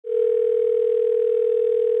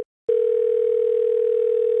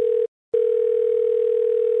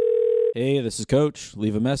Hey, this is Coach.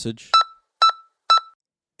 Leave a message.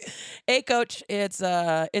 Hey, Coach. It's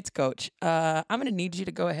Coach. I'm going to need you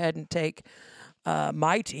to go ahead and take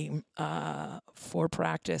my team for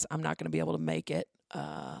practice. I'm not going to be able to make it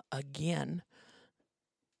again.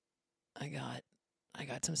 I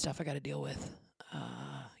got some stuff I got to deal with.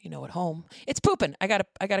 At home. It's pooping. I got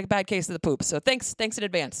a bad case of the poop. So thanks in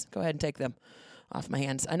advance. Go ahead and take them off my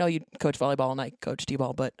hands. I know you coach volleyball and I coach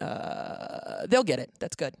t-ball, but they'll get it.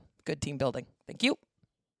 That's good. Good team building. Thank you.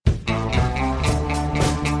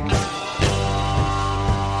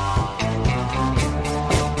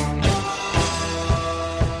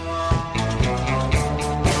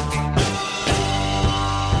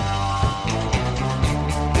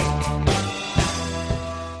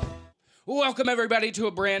 Welcome, everybody, to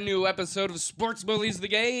a brand new episode of Sports Bullies the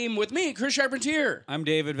Game with me, Chris Charpentier. I'm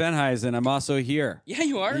David Venheisen. I'm also here. Yeah,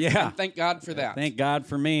 you are? Yeah. And thank God for that. Thank God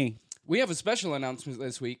for me. We have a special announcement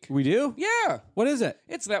this week. We do? Yeah. What is it?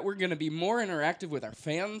 It's that we're going to be more interactive with our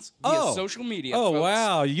fans via social media. Oh, folks.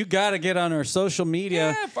 wow. You got to get on our social media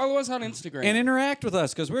Yeah, follow us on Instagram. and interact with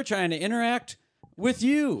us because we're trying to interact with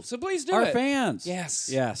you, So please do our it. fans. Yes.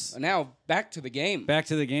 Yes. Now, back to the game. Back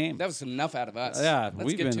to the game. That was enough out of us. Yeah, Let's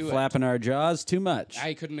we've get been to flapping our jaws too much. it.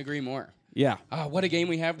 I couldn't agree more. Yeah. What a game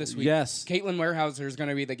we have this week. Yes. Caitlin Warehouser is going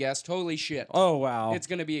to be the guest. Holy shit. Oh, wow. It's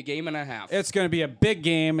going to be a game and a half. It's going to be a big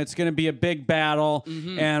game. It's going to be a big battle.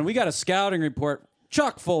 Mm-hmm. And we got a scouting report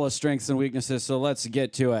chock full of strengths and weaknesses, so let's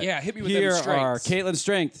get to it. Yeah, hit me with them Here strengths. are Caitlin's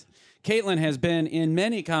strengths. Caitlin has been in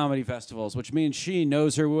many comedy festivals, which means she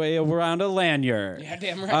knows her way around a lanyard. Yeah,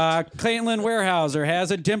 damn right. Caitlin Warehouser has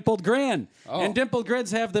a dimpled grin. Oh. And dimpled grins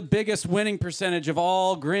have the biggest winning percentage of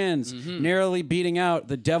all grins, Mm-hmm. narrowly beating out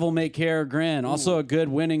the devil may care grin. Also a good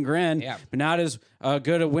winning grin, Yeah. but not as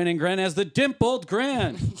good a winning grin as the dimpled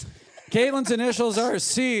grin. Caitlin's initials are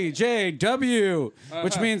CJW,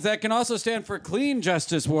 which means that can also stand for Clean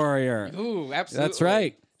Justice Warrior. Ooh, absolutely. That's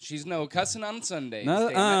right. She's no cussing on Sundays. No,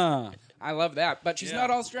 damn it. I love that. But she's not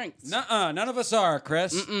all strengths. Nuh-uh, none of us are,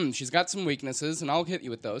 Chris. She's got some weaknesses, and I'll hit you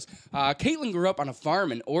with those. Caitlin grew up on a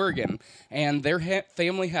farm in Oregon, and their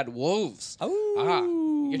family had wolves.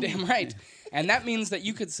 Ooh. You're damn right. And that means that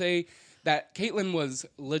you could say that Caitlin was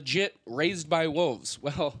legit raised by wolves.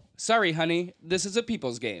 Well, sorry, honey. This is a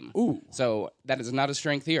people's game. Ooh. So that is not a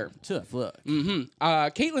strength here. Tough luck.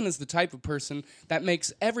 Caitlin is the type of person that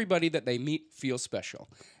makes everybody that they meet feel special.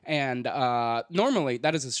 And normally,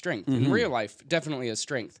 that is a strength. In real life, definitely a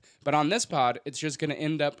strength. But on this pod, it's just going to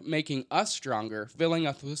end up making us stronger, filling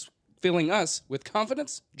us with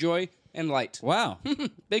confidence, joy, and light. Wow.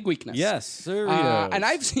 Big weakness. Yes, sir. And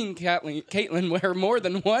I've seen Caitlin wear more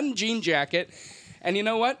than one jean jacket. And you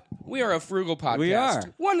know what? We are a frugal podcast. We are.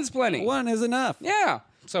 One is plenty. One is enough. Yeah.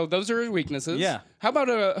 So those are her weaknesses. Yeah. How about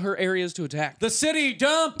her areas to attack? The city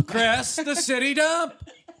dump, Chris. The city dump.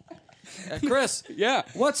 Chris. Yeah.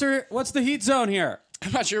 What's the heat zone here?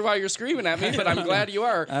 I'm not sure why you're screaming at me, but I'm glad you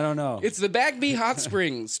are. I don't know. It's the Bagby Hot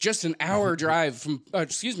Springs, just an hour drive from,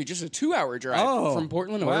 just a 2-hour drive from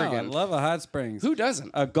Portland, wow, Oregon. I love a hot springs. Who doesn't?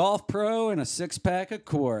 A golf pro and a 6-pack of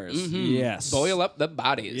Coors. Yes. Boil up the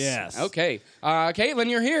bodies. Yes. Okay. Caitlin,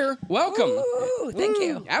 you're here. Welcome. Ooh, thank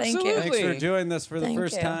you. absolutely. Thank you. Thanks for doing this for the Thank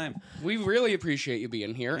first you. time. We really appreciate you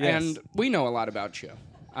being here, Yes. and we know a lot about you.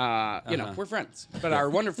 We're friends. But our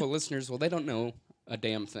wonderful listeners, well, they don't know a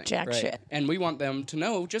damn thing. Jack Right. shit. And we want them to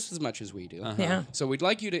know just as much as we do. Yeah. So we'd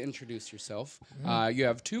like you to introduce yourself. You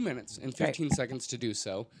have 2 minutes and 15 seconds to do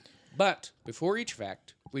so. But before each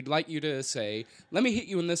fact, we'd like you to say, "Let me hit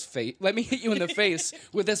you in this face. Let me hit you in the face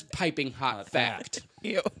with this piping hot fact."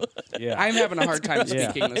 You. Yeah. I'm having a hard time Yeah.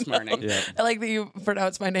 speaking this morning. Yeah. I like that you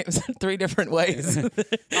pronounce my names 3 different ways.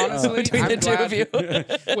 Honestly, Between I'm the two of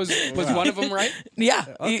glad- you. Was one of them right? Yeah,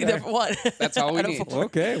 either one. That's all we Out of need. 4.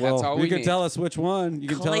 Okay, well, That's all you we can need. tell us which one. You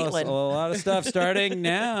can tell us Caitlin. a lot of stuff starting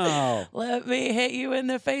now. Let me hit you in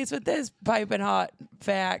the face with this piping hot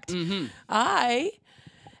fact. I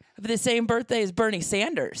have the same birthday as Bernie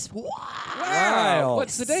Sanders. Wow.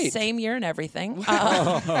 What's the date? Same year and everything.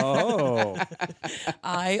 Oh.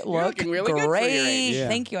 I look looking really good for great. your age. Yeah.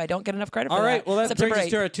 Thank you. I don't get enough credit for All that. right, well, that September brings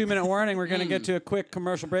us to 8th. our 2-minute warning. We're going to get to a quick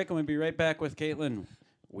commercial break, and we'll be right back with Caitlin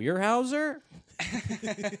Weirhauser.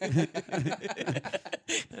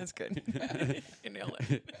 That's good. You nailed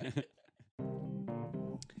it.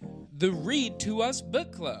 The Read to Us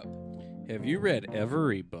Book Club. Have you read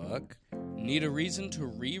every book? Need a reason to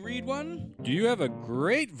reread one? Do you have a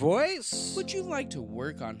great voice? Would you like to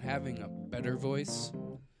work on having a better voice?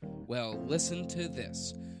 Well, listen to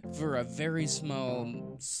this. For a very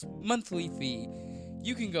small monthly fee,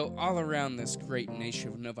 you can go all around this great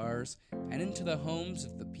nation of ours and into the homes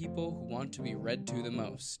of the people who want to be read to the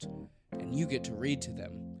most. and you get to read to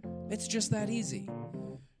them. It's just that easy.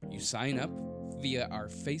 You sign up via our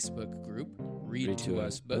Facebook group, Read to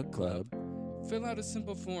Us Book Club. Fill out a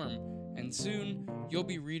simple form, and soon you'll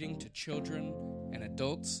be reading to children and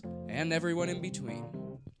adults and everyone in between.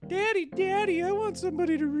 Daddy, I want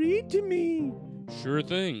somebody to read to me. Sure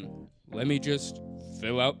thing. Let me just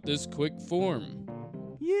fill out this quick form.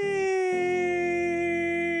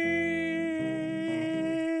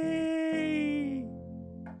 Yay!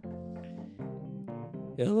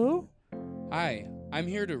 Hello? Hi, I'm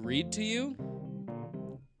here to read to you.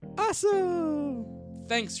 Awesome!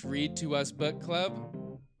 Thanks, Read to Us Book Club.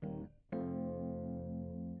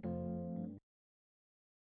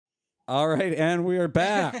 All right, and we are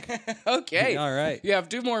back. Okay. All right. You have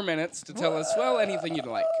 2 more minutes to tell us, well, anything you'd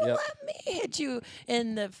like. Yep. Let me hit you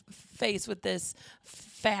in the face with this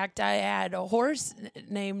fact. I had a horse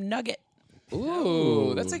named Nugget.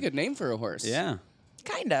 Ooh, that's a good name for a horse. Yeah.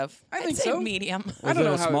 Kind of. I I'd think say so. medium. I don't Was it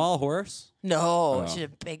know a how small horse? No, she's a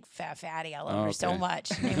big fat fatty. I love her so Okay.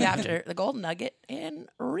 much. Named after the Golden Nugget in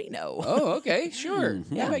Reno. Oh, okay, sure.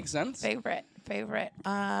 Yeah. That makes sense. Favorite.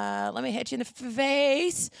 Let me hit you in the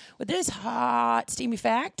face with this hot, steamy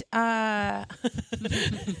fact. I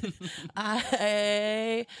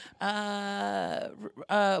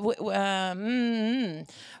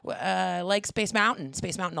like Space Mountain.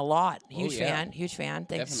 Space Mountain a lot. Huge yeah. fan.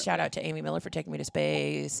 Thanks. Definitely. Shout out to Amy Miller for taking me to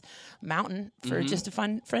Space Mountain for just a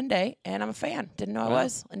fun friend day, and I'm a fan. Didn't know I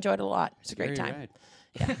was. Enjoyed it a lot. It's a great Very time. right.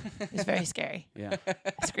 Yeah, it was very scary. Yeah.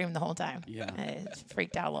 I screamed the whole time. Yeah. I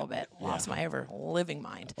freaked out a little bit. Lost my ever living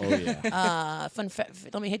mind. Oh, yeah.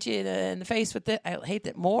 Let me hit you in the face with it. I hate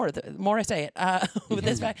that more. The more I say it, with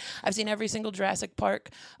this fact, I've seen every single Jurassic Park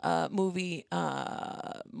movie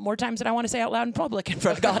more times than I want to say out loud in public in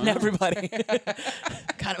front of God and everybody.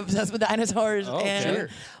 Kind of obsessed with dinosaurs. And sure.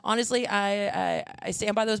 honestly, I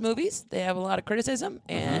stand by those movies. They have a lot of criticism,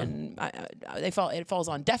 and it falls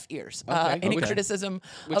on deaf ears. Any Okay. criticism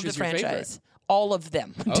Which of the is your favorite? franchise. All of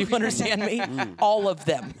them. Do you understand me? All of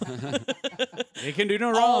them. They can do no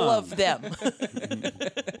wrong. All of them.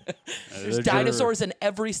 There's They're dinosaurs in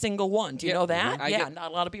every single one. Do you Yeah. know that? I Yeah, get-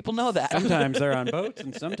 not a lot of people know that. Sometimes they're on boats,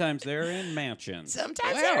 and sometimes they're in mansions.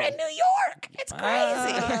 Sometimes Wow. they're in New York. It's crazy.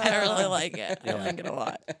 I really like it. I like it a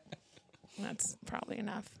lot. That's probably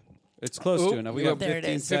enough. It's close Oop, to enough. We we got got There it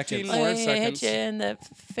 15 is. seconds. 15 more Let me hit seconds. you in the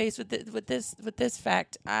face with this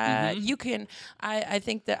fact. You can. I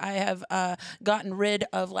think that I have gotten rid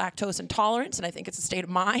of lactose intolerance, and I think it's a state of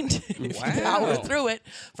mind. If you power Wow. through it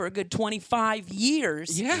for a good 25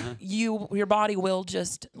 years, Yeah. your body will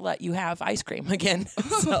just let you have ice cream again.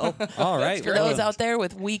 So All right. for those out there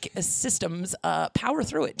with weak systems, power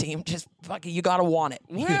through it, team. Just fucking, you gotta want it.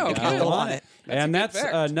 Wow, You good. gotta I want want it. it. And That's that's a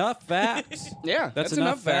good fact. enough facts. Yeah, That's that's enough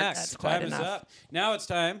enough facts. facts. That's quite Time is enough. up. Now it's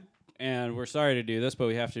time, and we're sorry to do this, but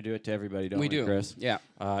we have to do it to everybody, don't we, We do. Chris? Yeah.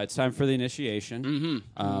 It's time for the initiation.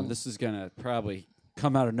 This is going to probably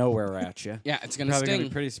come out of nowhere at you. Yeah, it's gonna Probably going to sting.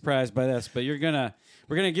 be pretty surprised by this, but we're gonna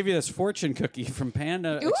give you this fortune cookie from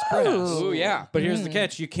Panda Express. Ooh, yeah. But here's the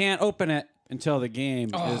catch: you can't open it until the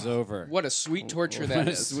game is over. What a sweet torture that What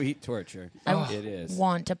a is. sweet torture it is.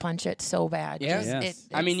 Want to punch it so bad. Yeah. Just- Yes.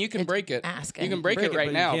 I mean, you can it's break it. asking. You can break Break it it, right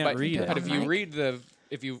but you now, can't but read it. but if you Mike? read the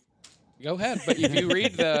go ahead, but if you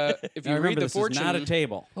read the Now remember, read the this fortune, is not a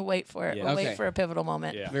table. We'll wait for it. Yeah. We'll Okay. wait for a pivotal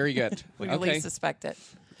moment. Yeah. very good. When you Okay. least suspect it.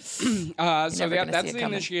 So never yeah, gonna that's see it the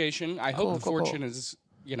coming. initiation. I Cool, hope the cool, cool. fortune is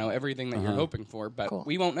everything that you're hoping for, but Cool.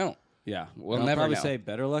 we won't know. Yeah, We'll I'll never probably know. say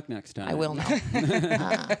better luck next time. I will know.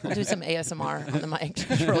 We'll do some ASMR on the mic,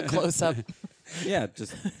 just real close up. Yeah,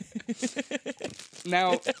 just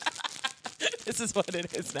Now, This is what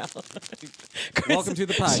it is now. welcome to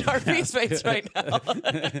the podcast. Sharpie's face right now.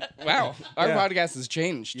 wow, our Yeah. podcast has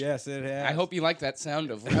changed. Yes, it has. I hope you like that sound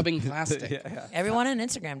of rubbing plastic. Yeah. Everyone on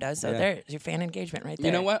Instagram does, so Yeah. there's your fan engagement right there.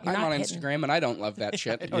 You know what? You're I'm not on hitting- Instagram and I don't love that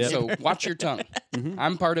shit. Yep. So watch your tongue.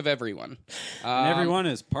 I'm part of everyone. And everyone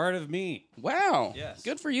is part of me. Wow. Yes.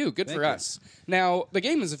 Good for you. Good Thank for you. us. Now, the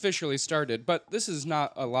game has officially started, but this is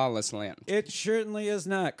not a lawless land. It certainly is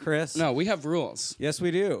not, Chris. No, we have rules. Yes, we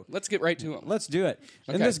do. Let's get right to them. Let's do it.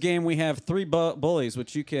 In Okay. this game, we have three bullies,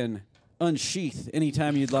 which you can unsheath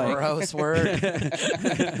anytime you'd like. Gross word. There's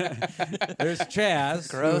Chaz,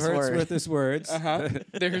 Gross who hurts word. with his words. Uh-huh.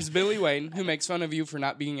 There's Billy Wayne, who makes fun of you for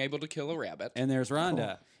not being able to kill a rabbit. And there's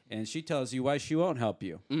Rhonda, and she tells you why she won't help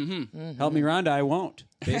you. Mm-hmm. Help me, Rhonda, I won't,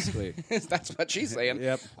 basically. That's what she's saying.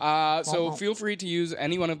 Yep. So Won't. feel free to use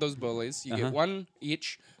any one of those bullies. You get one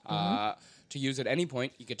each to use at any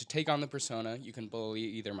point. You get to take on the persona. You can bully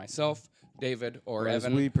either myself, David, or Or as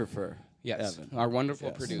Evan. we prefer. Yes, Evan. our wonderful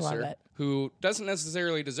Yes. producer, Love it. who doesn't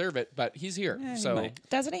necessarily deserve it, but he's here. he so might.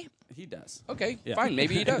 Doesn't he? He does. okay, Yeah. fine,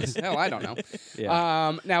 maybe he does. Hell, I don't know.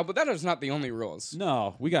 Yeah. Now, but that is not the only rules.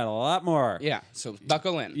 No, we got a lot more. Yeah, so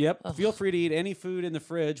buckle in. Yep. Feel free to eat any food in the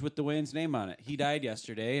fridge with Dwayne's name on it. He died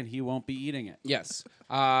yesterday, and he won't be eating it. Yes.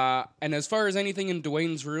 And as far as anything in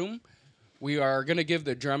Dwayne's room, we are going to give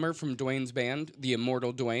the drummer from Dwayne's band, the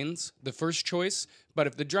Immortal Dwaynes, the first choice. But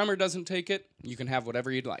if the drummer doesn't take it, you can have whatever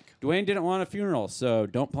you'd like. Dwayne didn't want a funeral, so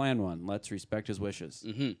don't plan one. Let's respect his wishes.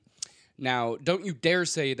 Now, don't you dare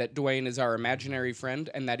say that Dwayne is our imaginary friend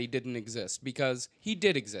and that he didn't exist, because he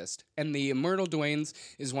did exist. And the Immortal Dwaynes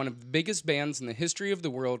is one of the biggest bands in the history of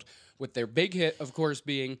the world, with their big hit, of course,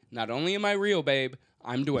 being Not Only Am I Real, Babe,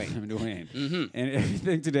 I'm Dwayne. I'm Dwayne. And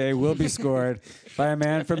everything today will be scored by a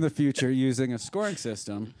man from the future using a scoring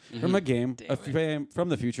system from a game from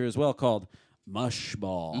the future as well called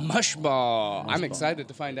Mushball. Mushball. I'm excited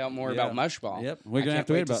to find out more about Mushball. Yep. We're I going to have can't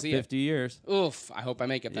to wait wait about see it. 50 years. Oof, I hope I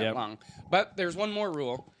make it that Yep. long. But there's one more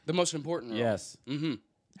rule, the most important rule. Yes.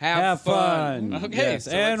 Have fun. Okay, Yes.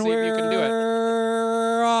 so and let's see if you can do it.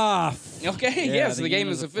 we're off. Okay, Yeah, yes, the the game game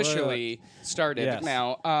is is afoot. officially started Yes.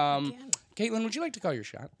 now. Caitlin, would you like to call your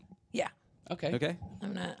shot? Yeah. Okay. Okay.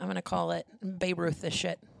 I'm gonna call it Babe Ruth this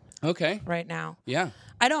shit Okay. right now. Yeah.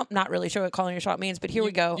 Not really sure what calling your shot means, but here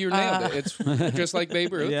we go. You nailed it. It's just like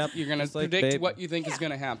Babe Ruth. Yep, You're going to just like predict Babe. what you think is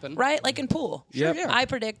going to happen. Right, like in pool. Yep. yeah. I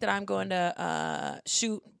predict that I'm going to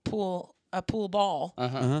shoot a pool ball.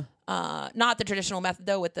 Not the traditional method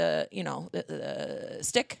though, with the the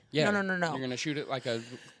stick. Yeah. No. You're going to shoot it like a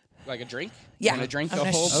drink? Yeah. You're going to drink I'm the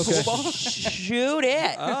gonna whole Okay. pool ball? Shoot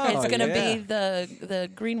it. Oh, It's gonna yeah. be the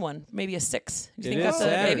green one, maybe a 6. Do you It think is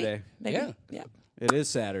that's a Saturday. maybe? Yeah. It is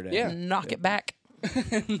Saturday. Yeah. Knock it back.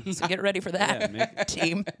 So get ready for that, Yeah,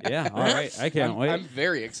 team. Yeah. All right. I can't wait. I'm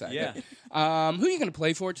very excited. Yeah. Who are you going to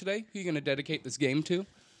play for today? Who are you going to dedicate this game to?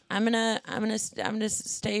 I'm gonna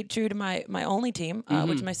stay true to my only team,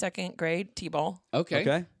 which is my second grade t-ball Okay.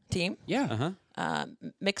 Okay. team. Yeah.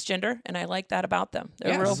 Mixed gender, and I like that about them.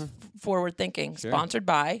 They're Yes. real forward thinking. Sponsored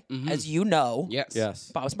by, as you know, Yes.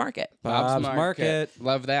 Yes. Bob's Market. Bob's Market.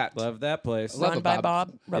 Love that. Love that place. Love Run it, by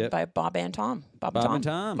Bob. Run Yep. by Bob and Tom. Bob Bob and and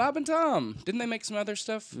Tom. Tom. Bob and Tom. Didn't they make some other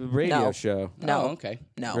stuff? Radio No. show. No. Oh, okay.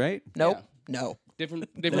 No. Right? Nope. Yeah. No.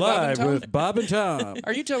 Different Bob and Live Tom? with Bob and Tom.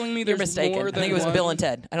 Are you telling me You're there's mistaken. more I than think it was one? Bill and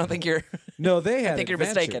Ted. I don't think you're. No, they had I think you're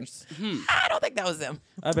mistaken. adventures. I don't think that was them.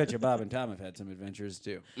 I bet you Bob and Tom have had some adventures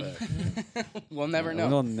too. But We'll never know.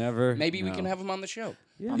 we'll never. Maybe we know. can have them on the show.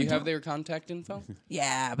 Yeah. You have their contact info?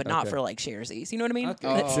 Yeah, but not Okay. for like sharesies. You know what I mean?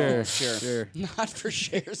 Oh, Sure. sure. Sure. Not for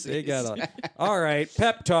shares. They got a. All right.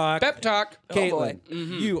 Pep talk. Pep talk. Caitlin, boy.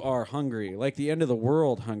 you are hungry, like the end of the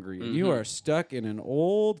world hungry, and you are stuck in an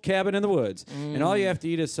old cabin in the woods, and all you have to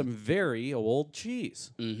eat is some very old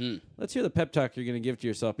cheese. Let's hear the pep talk you're going to give to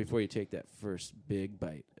yourself before you take that first big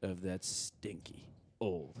bite of that stinky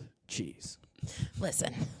old cheese.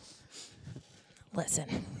 Listen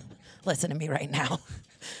to me right now.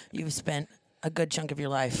 You've spent a good chunk of your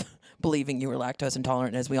life believing you were lactose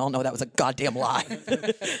intolerant, and as we all know, that was a goddamn lie.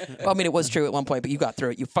 Well, I mean, it was true at one point, but you got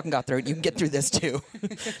through it. You fucking got through it. You can get through this too.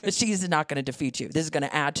 The cheese is not going to defeat you. This is going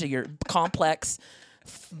to add to your complex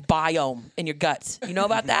biome in your guts. You know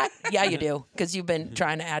about that? Yeah, you do, because you've been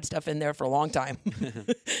trying to add stuff in there for a long time.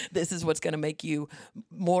 This is what's going to make you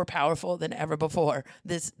more powerful than ever before.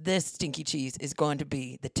 This stinky cheese is going to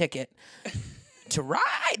be the ticket to ride,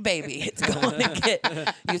 baby. It's going to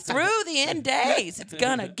get you through the end days. It's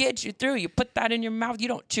going to get you through. You put that in your mouth. You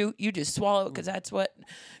don't chew. You just swallow it because that's what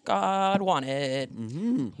God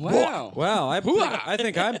wanted. Wow. Wow, I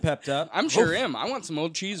think I'm pepped up. I'm sure am. I want some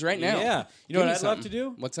old cheese right now. Yeah. You know Give what me I'd love some. to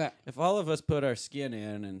do? What's that? If all of us put our skin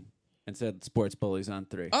in and said sports bullies on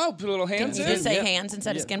 3. Oh, put a little hands You in. just say Yeah. hands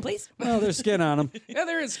instead of skin, please. Well, there's skin on them. Yeah,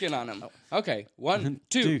 there is skin on them. Okay. 1,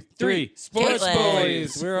 2, 2, 3. 3. Sports Caitlin.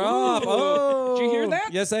 boys. We're Ooh. off. Oh, Did you hear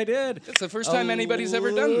that? Yes, I did. It's the first time anybody's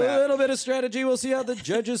ever done A that. little bit of strategy. We'll see how the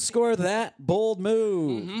judges score that bold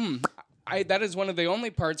move. That is one of the only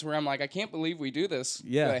parts where I'm like, I can't believe we do this.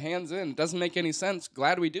 Yeah. The hands in. Doesn't make any sense.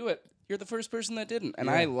 Glad we do it. You're the first person that didn't, and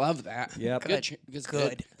I love that. Yep. Good. Good.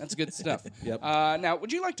 Good. That's good stuff. Yep. Now,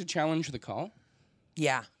 would you like to challenge the call?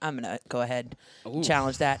 Yeah, I'm going to go ahead and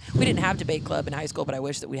challenge that. We didn't have debate club in high school, but I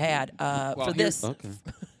wish that we had. For here- this, Okay.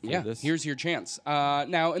 Yeah. this. Here's your chance.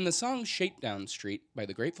 Now, in the song "Shakedown Street" by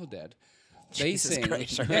the Grateful Dead, they Jesus sing.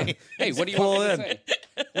 Christ, Yeah. alright. Hey, what do you Pull want me in. to say?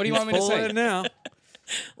 What do you want me to Pull say? in now.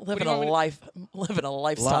 living you a want me to- living a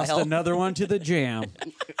Lost lifestyle. another one to the jam.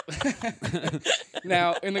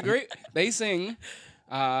 Now, in the they sing,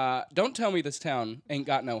 "Don't tell me this town ain't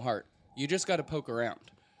got no heart. You just got to poke around."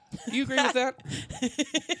 Do you agree with that?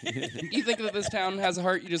 You think that this town has a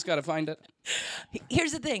heart? You just got to find it.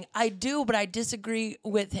 Here's the thing. I do, but I disagree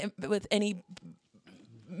with him, with any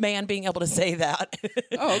man being able to say that.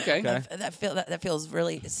 Oh, okay. That feels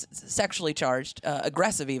really sexually charged,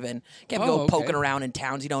 aggressive even. Can't Oh, go okay. poking around in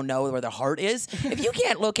towns you don't know where the heart is. If you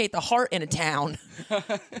can't locate the heart in a town,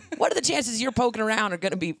 what are the chances you're poking around are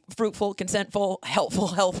going to be fruitful, consentful, helpful,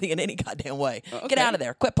 healthy in any goddamn way? Get Okay. out of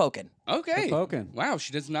there. Quit poking. Okay. poking. Wow,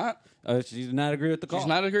 she does not. She did not agree with the call. Does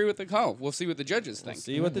not agree with the call. We'll see what the judges think.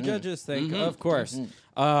 See what the judges think, of course.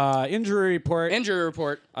 Injury report. Injury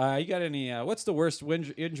report. You got any? What's the worst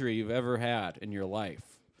injury you've ever had in your life?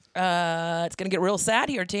 It's going to get real sad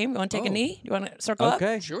here, team. You want to take a knee? You want to circle up?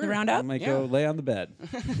 Okay, Sure. You round I up? might go lay on the bed.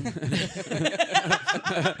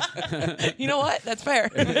 You know what? That's fair.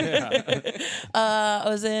 I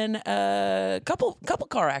was in a couple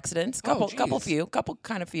car accidents, couple kind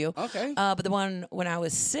of few. Okay. But the one when I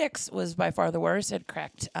was 6 was by far the worst. It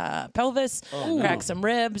cracked pelvis, Oh, cracked some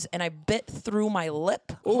ribs, and I bit through my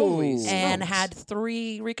lip. Holy And smokes. had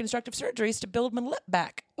 3 reconstructive surgeries to build my lip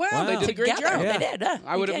back. Wow, they did a great Together. job. Yeah. They did.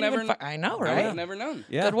 I would have never. I know, I would right? have never known.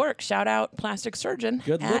 Yeah. Good work. Shout out plastic surgeon.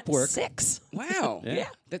 Good at lip work. 6. Wow. Yeah.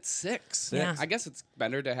 That's 6. Yeah. I guess it's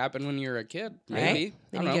better to happen when you're a kid. Right? Maybe. I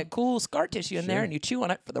Then don't you know. get cool scar tissue in there, and you chew on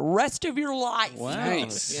it for the rest of your life. Wow.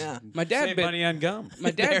 Nice. Yeah. My dad Save bit. money on gum. My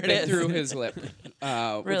There dad it bit is. through his lip, which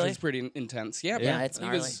Really? was pretty intense. Yeah, Yeah, but it's he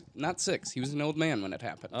gnarly. was not 6. He was an old man when it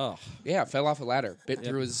happened. Oh, Yeah, fell off a ladder, bit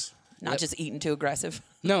through his. Not lip. just eating too aggressive.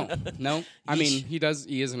 No. I mean, he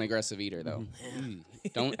is an aggressive eater though.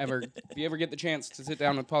 Don't ever. If you ever get the chance to sit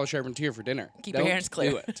down with Paula Charpentier for dinner, Keep your don't hands clear.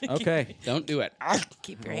 Do it. okay. Don't do it.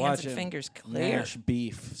 Keep your hands Watch and it. fingers clear. Nash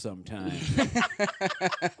beef sometime.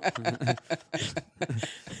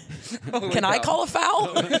 Can I call a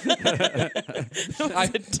foul?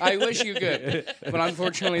 I wish you could, but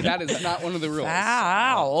unfortunately, that is not one of the rules.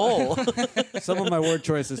 Foul. Some of my word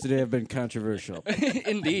choices today have been controversial.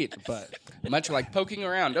 Indeed, But much like poking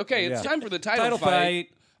around. Okay, it's Yeah. time for the title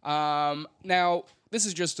fight. Now, this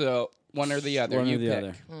is just a one or the other. One or you the pick.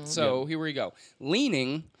 other. So here we go.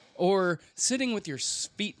 Leaning or sitting with your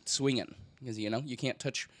feet swinging. Because, you can't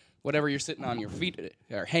touch whatever you're sitting on. Your feet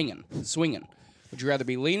are hanging, swinging. Would you rather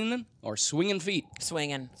be leaning or swinging feet?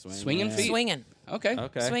 Swinging. Swinging feet? Swinging. Okay.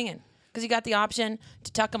 Okay. Swinging. Because you got the option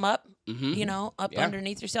to tuck them up, up Yeah.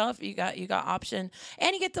 underneath yourself. You got option,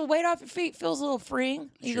 and you get the weight off your feet. Feels a little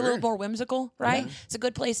freeing. You get a little Sure. more whimsical, right? It's a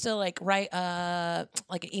good place to write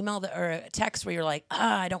like an email or a text where you're like,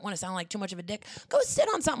 I don't want to sound like too much of a dick. Go sit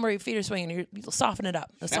on something where your feet are swinging. You'll soften it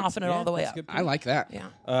up. You'll soften it all the way that's up. good. I like that.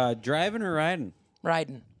 Yeah, Driving or riding?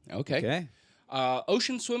 riding. Okay. Okay.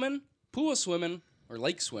 Ocean swimming, pool swimming, or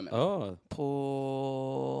lake swimming? Oh,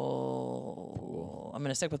 Pool. I'm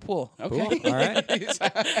gonna stick with pool. Okay. cool. All right.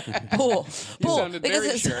 Pool. You Pool. sounded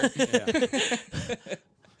Because very sure.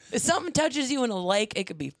 if something touches you in a lake, it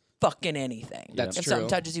could be fucking anything. That's if true. something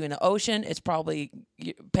touches you in the ocean, it's probably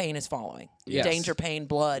pain is following. Yes. Danger, pain,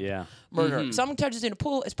 blood, Yeah. murder. Mm-hmm. If someone touches you in a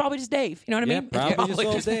pool, it's probably just Dave. You know what I Yeah, mean? probably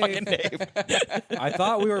It's just old fucking Dave. I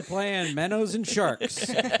thought we were playing minnows and sharks.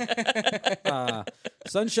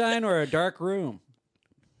 Sunshine or a dark room?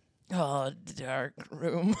 Oh, dark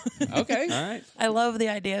room. Okay. All right. I love the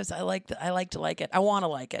ideas. I like to like it. I want to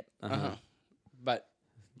like it. But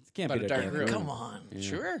It can't But be a the dark dark room. room. Come on.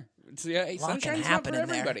 sure. It's, Lot can sunshine's not for happen in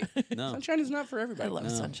there. everybody. No. Sunshine is not for I everybody. love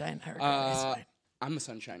sunshine. I regret it. It's fine. I'm a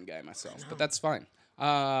sunshine guy myself, but that's fine.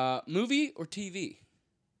 Movie or TV?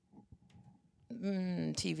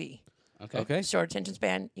 TV. Okay. Short attention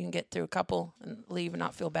span. You can get through a couple and leave and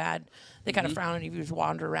not feel bad. They kind of frown on you if you just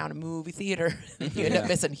wander around a movie theater. You end up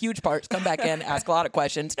missing huge parts. Come back in, ask a lot of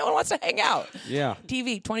questions. No one wants to hang out. Yeah.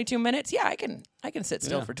 TV, 22 minutes. Yeah, I can sit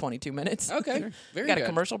still Yeah. for 22 minutes. Okay. Very Got good. a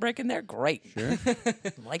commercial break in there? Great. Sure.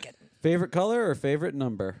 Like it. Favorite color or favorite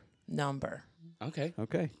number? Number. Okay.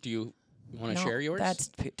 Okay. Do you want to No, share yours? That's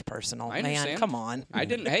personal, I man. understand. Come on. I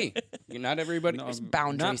didn't. Hey, you're not everybody. There's Not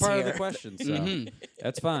boundaries part here. of the question, so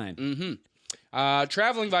that's fine.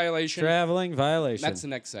 Traveling violation. Traveling violation. That's the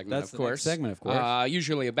next segment, That's of the next course. segment, of course.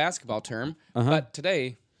 Usually a basketball term, but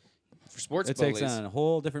today, for sports It bullies, takes on a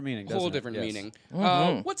whole different meaning. a whole doesn't it? different Yes.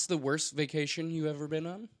 meaning. What's the worst vacation you ever been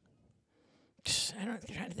on? I'm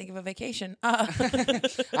trying to think of a vacation.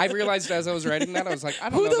 I realized as I was writing that, I was like,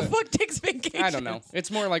 I don't Who know. the that- fuck takes vacation? I don't know.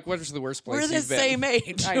 It's more like, what is the worst place We're the you've been? same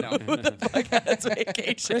age. I know. Who the fuck has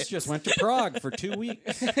vacation? Chris just went to Prague for 2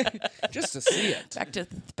 weeks. Just to see it. Back to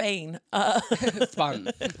Spain.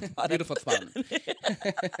 Fun. Beautiful fun.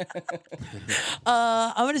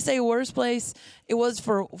 I'm gonna say worst place. It was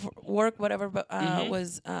for work, whatever, but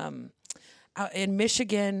was out in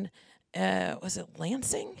Michigan. Was it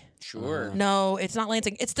Lansing? Sure. No, it's not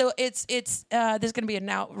Lansing. It's there's going to be a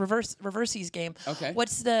now reverses game. Okay.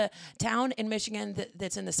 What's the town in Michigan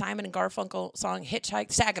that's in the Simon and Garfunkel song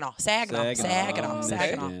Hitchhike? Saginaw. Michigan.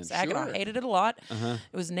 Saginaw. Sure. Hated it a lot.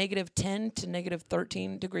 It was -10 to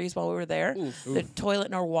 -13 degrees while we were there. The toilet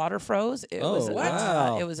in our water froze. It was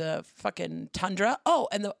wow. it was a fucking tundra. Oh,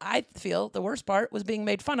 and I feel the worst part was being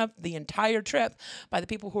made fun of the entire trip by the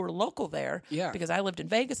people who were local there. Yeah. Because I lived in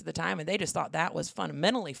Vegas at the time, and they just thought that was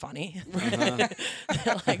fundamentally funny.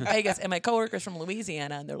 Like Vegas, and my coworkers from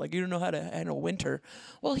Louisiana, and they're like, "You don't know how to handle winter."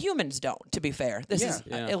 Well, humans don't. To be fair, this is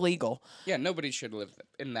illegal. Yeah, nobody should live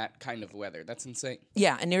in that kind of weather. That's insane.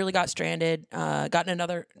 Yeah, and nearly got stranded. Got in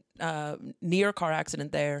another near car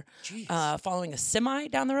accident there, following a semi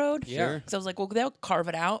down the road. Yeah. Sure. So I was like, well, they'll carve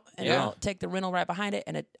it out, and I'll take the rental right behind it.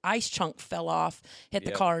 And an ice chunk fell off, hit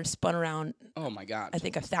the car, and spun around. Oh my God. I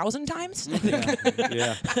think 1,000 times.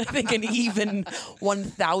 Yeah. I think an even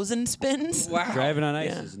 1,000 spins. Wow. Driving on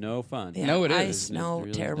ice is no fun. Yeah, No, it ice, is. no, It's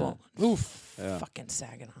really terrible. Oof. Fucking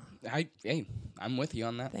Saginaw. Hey, I'm with you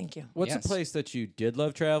on that. Thank you. What's Yes. a place that you did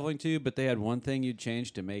love traveling to, but they had one thing you'd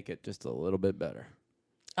change to make it just a little bit better?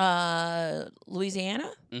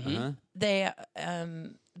 Louisiana. Uh-huh. They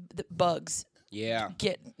the bugs. Yeah.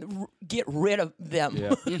 Get rid of them.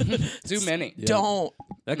 Yeah. Too many. Don't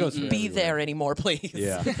That goes for be everywhere. there anymore, please.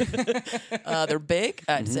 Yeah. They're big.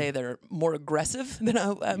 I'd say they're more aggressive than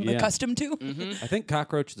I'm accustomed to. I think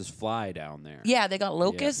cockroaches fly down there. Yeah, they got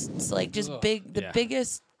locusts, like just big, the Yeah.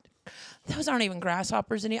 biggest. Those aren't even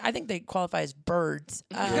grasshoppers. I think they qualify as birds.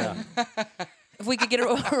 If we could get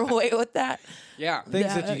away with that. Yeah. Things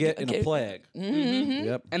that you get in a plague. Mm-hmm.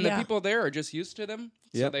 Yep. And the people there are just used to them.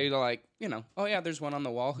 So Yep. they like, oh yeah, there's one on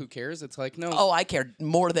the wall. Who cares? It's like, no. Oh, I cared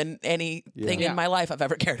more than anything Yeah. in my life I've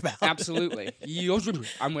ever cared about. Absolutely.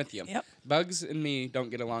 I'm with you. Yep. Bugs and me don't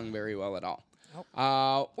get along very well at all.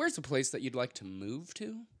 Nope. Where's a place that you'd like to move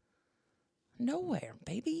to? Nowhere,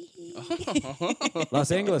 baby.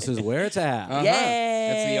 Los Angeles is where it's at. Uh-huh.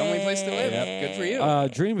 That's the only place to live. Yay. Good for you.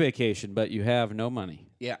 Dream vacation, but you have no money.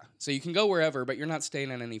 Yeah. So you can go wherever, but you're not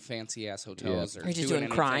staying in any fancy ass hotels or You're just doing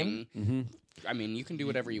doing crime? anything. I mean, you can do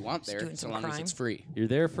whatever you want there doing so some long as crime? it's free. You're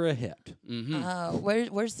there for a hit.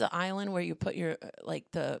 Where's the island where you put your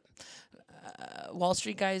the Wall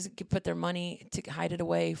Street guys could put their money to hide it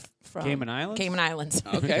away from Cayman Islands? Cayman Islands.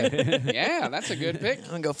 Okay. Yeah, that's a good pick. I'm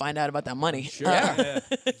gonna go find out about that money. Sure. Yeah.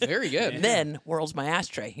 Very good. Then world's my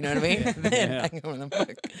ashtray. You know what I mean? Then I can go I'm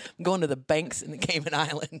going to the banks in the Cayman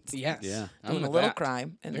Islands. Yes. Yeah. I'm Doing a with little that.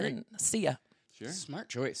 crime and then see ya. Sure. Smart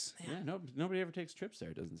choice. Yeah, nobody ever takes trips there,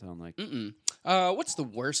 it doesn't sound like. What's the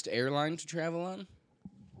worst airline to travel on?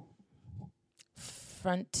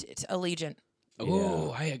 Allegiant. Oh,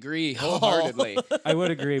 I agree wholeheartedly. I would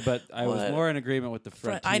agree, but I was What? more in agreement with the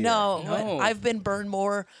Frontier. I know. but No. I've been burned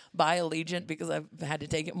more by Allegiant because I've had to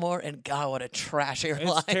take it more. And God, what a trash airline!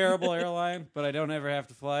 It's a terrible airline, but I don't ever have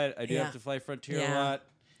to fly it. I do Yeah. have to fly Frontier a Yeah. lot.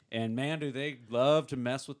 And man, do they love to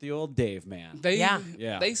mess with the old Dave man. They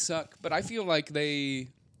Yeah. they suck, but I feel like they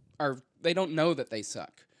don't know that they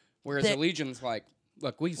suck. Whereas They- Allegiant's like,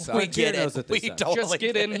 look, we suck. we get knows it. that they We suck. totally Just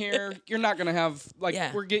get in here. You're not gonna have like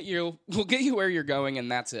Yeah. we'll get you where you're going,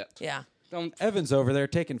 and that's it. Yeah. Don't. Evan's over there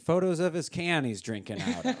taking photos of his can he's drinking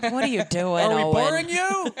out of. What are you doing, Are we Owen? boring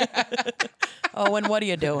you? Owen, what are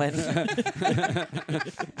you doing?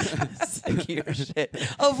 Sick of your shit.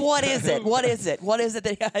 Of what is it? What is it? What is it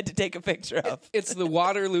that you had to take a picture of? It's the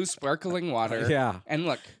Waterloo sparkling water. Yeah. And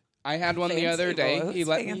look, I had one the Fancy other day. boys, He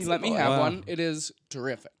let fancy me boys. have Wow. one. It is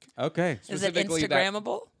terrific. Okay. Is it Specifically that-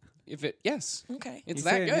 Instagrammable? Yes. Okay. It's He's that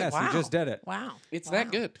saying good. Yes, Wow. he just did it. Wow. It's Wow.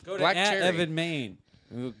 that good. Go to Black at cherry. Evan Main.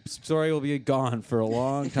 Story will be gone for a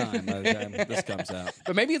long time by the time this comes out.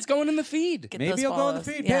 But maybe it's going in the feed. Get Maybe those I'll go in the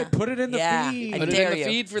follows. feed. Yeah. Put it in the Yeah. feed. I Put it in dare the you.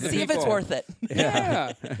 feed for the See if it's people. worth it.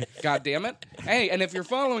 Yeah. God damn it. Hey, and if you're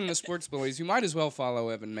following the Sports Bullies, you might as well follow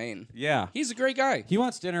Evan Main. Yeah. He's a great guy. He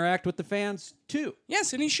wants to interact with the fans too.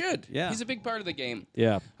 Yes, and he should. Yeah. He's a big part of the game.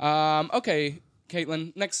 Yeah. Okay,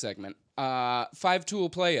 Caitlin, next segment. Five-tool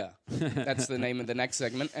playa. That's the name of the next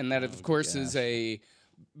segment. And that, of course, is a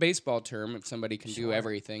baseball term. If somebody can do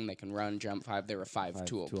everything, they can run, jump, five, they're a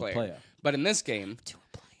five-tool player. player. But in this game,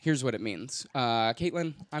 here's what it means.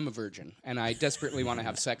 Caitlin, I'm a virgin, and I desperately want to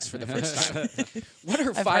have sex for the first time. What are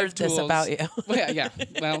I've five heard tools? this about you. Well, yeah.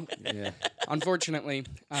 Well, Yeah. unfortunately,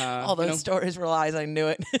 All those you know, stories were lies. I knew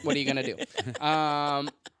it. what are you gonna do?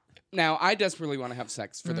 Now, I desperately want to have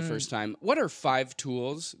sex for the first time. What are five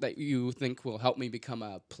tools that you think will help me become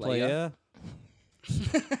a playa?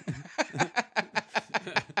 Playa.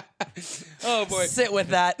 Oh boy. Sit with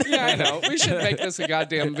that. Yeah, I know. We should make this a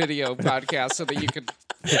goddamn video podcast so that you can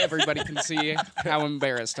Everybody can see how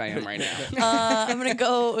embarrassed I am right now. I'm gonna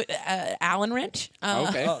go Allen wrench.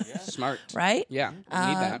 Okay, smart. Right? Yeah, we need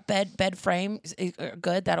that. Bed frame,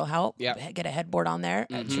 good. That'll help. Yeah. Get a headboard on there.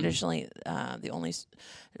 Traditionally, the only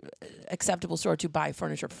acceptable store to buy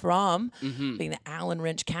furniture from, being the Allen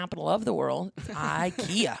wrench capital of the world,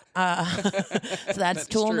 IKEA. So that's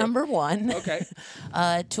tool true. number one. Okay.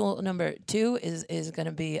 Tool number two is going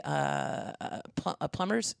to be a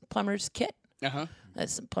plumber's kit. Uh-huh.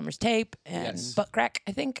 That's some plumber's tape and Yes. butt crack,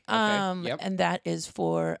 I think. Yep. And that is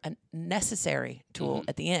for a necessary tool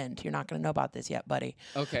at the end. You're not going to know about this yet, buddy.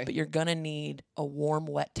 Okay. But you're going to need a warm,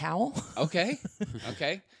 wet towel. Okay.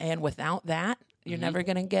 Okay. And without that, you're never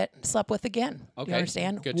going to get slept with again. Okay. You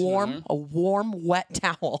understand? Good to learn. A warm, wet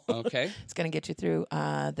towel. Okay. It's going to get you through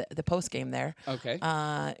the post game there. Okay.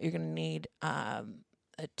 You're going to need a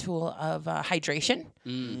tool of hydration.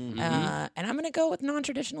 Mm-hmm. And I'm going to go with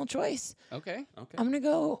non-traditional choice. Okay. I'm going to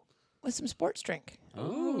go with some sports drink.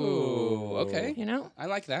 Ooh. Okay. You know, I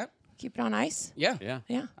like that. keep it on ice. Yeah. Yeah.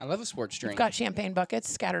 Yeah. I love a sports drink. You've got champagne buckets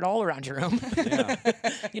scattered all around your room. Yeah.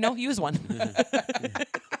 You know, use one.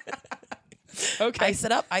 Okay. Ice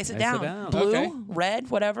it up, ice it down. down. Blue, Okay. red,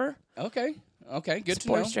 whatever. Okay. Okay. Good to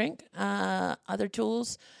Sports know. drink. Other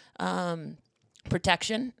tools.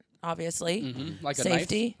 Protection, obviously. Like a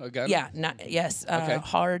Safety. knife, a gun? Yeah. Yes. Okay.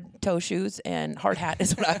 Hard toe shoes and hard hat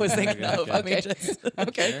is what I was thinking of. I mean, Okay. just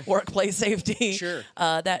Okay. workplace safety. Sure.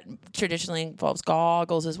 That traditionally involves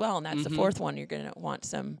goggles as well, and that's the fourth one. You're going to want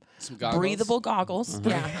some goggles? breathable goggles.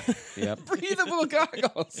 Yeah. Yep. Breathable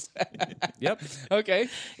goggles. Yep. Okay.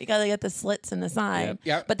 You got to get the slits in the side. Yep.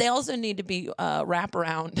 Yep. But they also need to be wrap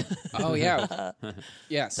around Oh yeah.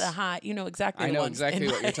 Yes. the high. You know exactly. I the know ones exactly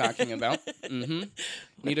in what my- you're talking about. Mm-hmm.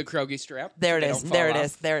 Need a Krogi strap. There it They is. don't There fall it off.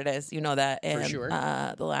 is. There it is. You know that. And, sure.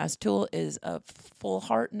 The last tool is a full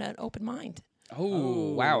heart and an open mind.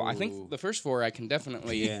 Oh wow! I think the first four I can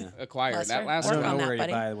definitely Yeah. acquire. Lester, That last I work don't one. on know that, where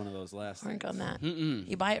buddy. you buy one of those last. Work on that.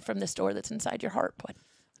 You buy it from the store that's inside your heart, bud.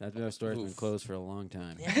 That store's been closed for a long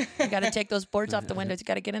time. Yeah. You got to take those boards off the windows. You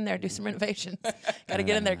got to get in there, do some renovations. Got to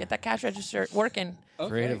get in there, get that cash register working.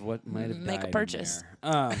 Afraid Okay. of what might have Make a died in purchase.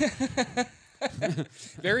 there.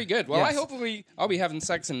 Very good. Well, I Yes. hopefully I'll be having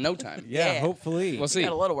sex in no time. Yeah, Yeah. hopefully. We'll see.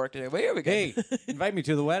 Got a little work to do, but here we go. Hey, invite me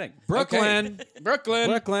to the wedding. Brooklyn. Brooklyn.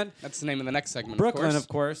 Brooklyn. That's the name of the next segment. Brooklyn, of of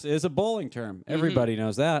course, is a bowling term. Everybody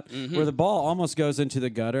knows that. Where the ball almost goes into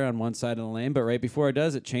the gutter on one side of the lane, but right before it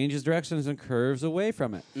does, it changes directions and curves away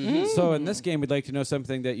from it. So in this game, we'd like to know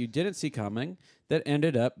something that you didn't see coming that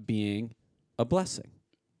ended up being a blessing.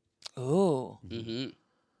 Ooh. Mm-hmm.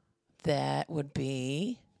 That would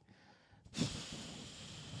be.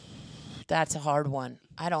 That's a hard one.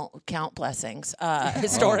 I don't count blessings.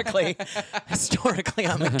 Historically,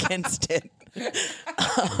 I'm against it.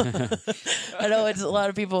 I know it's a lot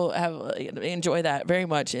of people enjoy that very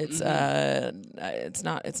much. It's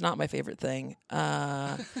not my favorite thing.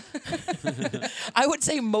 I would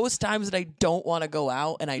say most times that I don't want to go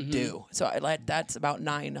out, and I do. So that's about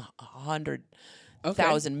 900. Okay.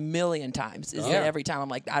 1,000 million times is that every time I'm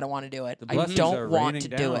like, I don't want to do it. I blessings are don't want raining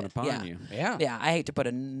to do down it. upon Yeah. you. Yeah. Yeah, I hate to put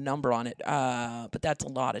a number on it, but that's a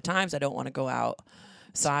lot of times I don't want to go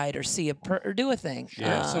outside or see or do a thing.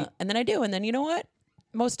 Yeah. And then I do, and then you know what?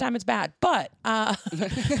 Most of the time it's bad, but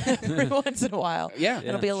every once in a while, Yeah.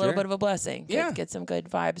 it'll be a little sure. bit of a blessing. Yeah. Get some good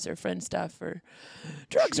vibes or friend stuff or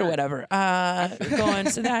drugs or whatever going.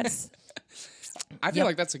 So that's I feel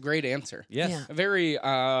like that's a great answer. Yes. Yeah. A very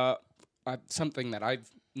something that I've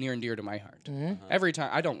near and dear to my heart. Every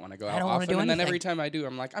time I don't want to go out don't wanna often, do and then anything. every time I do,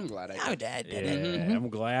 I'm like, I'm glad I how did. dad did Yeah, it. I'm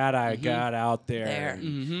glad I got out there, There.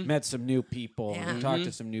 and met some new people, Yeah. and talked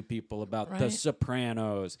to some new people about The Right.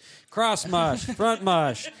 Sopranos, Cross Mush, Front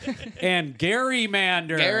Mush, and Gary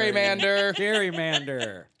Mander.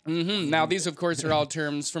 Gerrymander. Now, these, of course, are all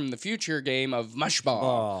terms from the future game of Mushball.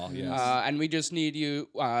 Oh, yes. And we just need you.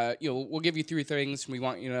 We'll give you three things. And we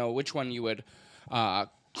want you to know which one you would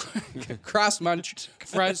cross munch,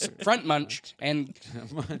 front munch, and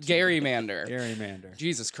Gerrymander. Gerrymander.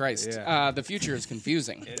 Jesus Christ. Yeah. The future is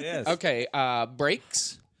confusing. It is. Okay.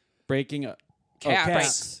 Breaks. Breaking a Cats.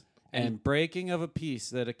 cats. And breaking of a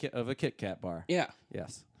piece of a Kit Kat bar. Yeah.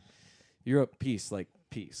 Yes. You're a piece, like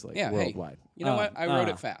Yeah. Hey, worldwide. you know what? I wrote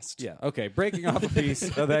it fast. Yeah. Okay. Breaking off a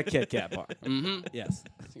piece of that Kit Kat bar. Yes.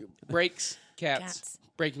 Breaks. Kat's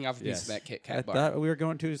breaking off a piece of that Kit Kat bar. I thought we were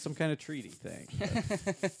going to some kind of treaty thing.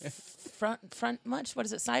 Front munch? What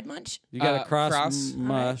is it? Side munch? You got a cross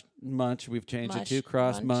Right. munch. We've changed Munch, it to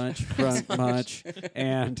cross munch, front munch,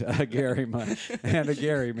 and a Gary munch, and a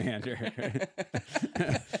Gary Mander.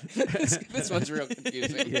 This one's real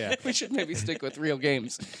confusing. Yeah. We should maybe stick with real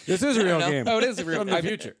games. This is a real game. Oh, it is a real From the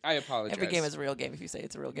future. I apologize. Every game is a real game if you say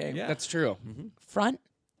it's a real game. Yeah. That's true. Front?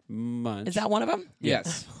 Munch. Is that one of them?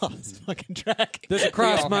 Yes. Lost fucking track. There's a all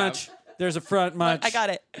cross have. munch. There's a front munch. I got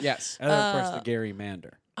it. Yes. And then, of course, the Gary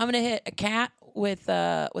Mander. I'm gonna hit a cat with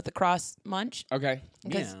a cross munch Okay.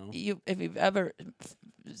 because Meow. if you've ever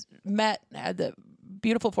had the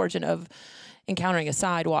beautiful fortune of encountering a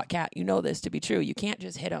sidewalk cat, you know this to be true. You can't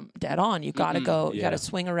just hit them dead on. You gotta go. You Yeah. gotta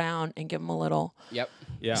swing around and give them a little Yep.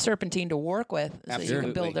 Yeah. serpentine to work with, so you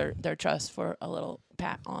Absolutely. can build their trust for a little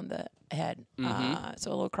pat on the head. So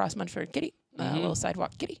a little cross munch for kitty, a little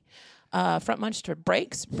sidewalk kitty. Front munch for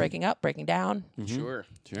breaking up, breaking down. Sure.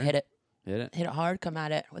 Sure. Hit it. Hit it. Hit it hard, come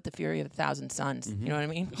at it with the fury of 1,000 suns. You know what I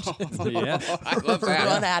mean? Yeah. I love that.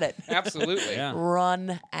 Run at it. Absolutely. Yeah.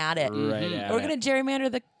 Run at it. Right at We're it. going to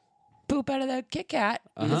gerrymander the poop out of the Kit Kat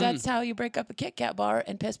because that's how you break up a Kit Kat bar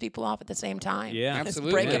and piss people off at the same time. Yeah. Just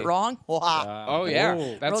Absolutely. break it wrong. Wow. Oh yeah,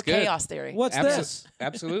 Oh. that's Real good. chaos theory. What's this?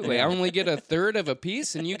 Absolutely. I only get a third of a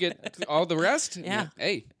piece, and you get all the rest. Yeah.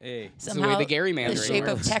 Hey, Hey. the way the Gary the Mandering shape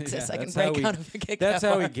of works. Texas, I can that's how break we- out of a Kit Kat That's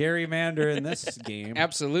how we bar. Gary Mander in this game.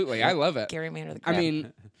 Absolutely, I love it. Gerrymander the I crap.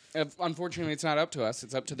 mean, unfortunately, it's not up to us;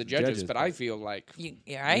 it's up to the judges. Judges, but I feel like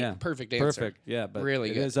yeah, right? Yeah. perfect answer. Perfect. Yeah, but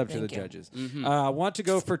Really it good. is up to Thank the you. judges. Want to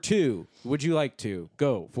go for 2? Would you like to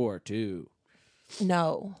go for 2?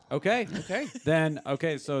 No. Okay. Okay. Then,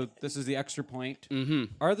 okay, so this is the extra point. Mm-hmm.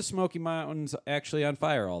 Are the Smoky Mountains actually on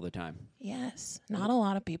fire all the time? Yes. Not a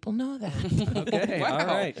lot of people know that. Okay, Wow. all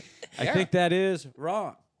right. I Yeah. think that is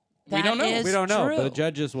wrong. We don't know. That is We don't know, but true. the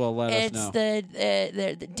judges will let us It's know.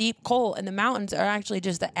 the deep coal in the mountains are actually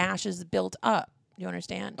just the ashes built up. You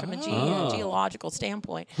understand? From a geological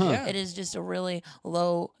standpoint, Yeah. it is just a really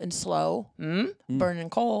low and slow burning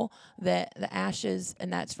coal that the ashes,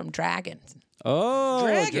 and that's from dragons. Oh,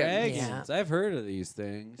 Dragons. dragons. I've heard of these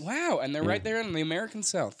things. Wow, and they're right there in the American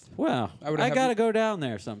South. Wow. I would I have got to you- go down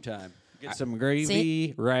there sometime. Get some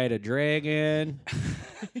gravy, ride a dragon.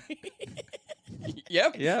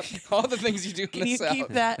 Yep. Yep. All the things you do in Can the you South. keep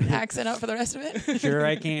that accent up for the rest of it? Sure,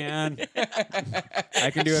 I can. I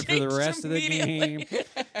can do it for the Changed rest of the immediately. game.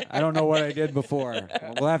 I don't know what I did before.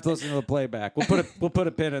 We'll have to listen to the playback. We'll put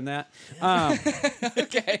a pin in that.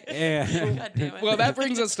 Okay. And God damn it. Well, that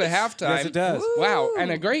brings us to halftime. Yes, it does. Wow,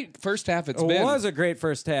 and a great first half it's it been. was a great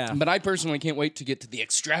first half. But I personally can't wait to get to the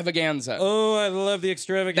extravaganza. Oh, I love the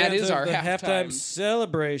extravaganza. That is our the halftime.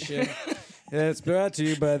 celebration. It's brought to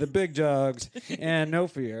you by the Big Dogs and No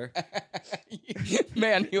Fear.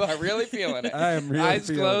 Man, you are really feeling it. I am really Eyes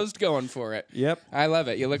feeling closed, going for it. Yep. I love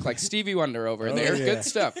it. You look like Stevie Wonder over there. yeah. Good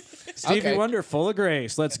stuff. Stevie Okay. Wonder, full of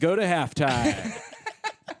grace. Let's go to halftime.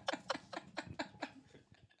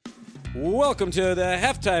 Welcome to the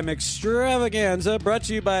halftime extravaganza brought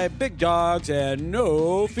to you by Big Dogs and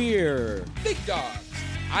No Fear. Big Dogs.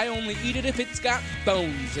 I only eat it if it's got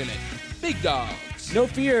bones in it. Big Dogs. No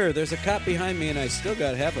Fear. There's a cop behind me and I still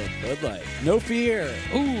got half a Bud Light. No Fear.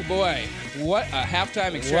 Ooh, boy. What a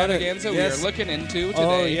halftime extravaganza yes. we are looking into today.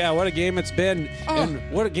 Oh, yeah. What a game it's been. Oh.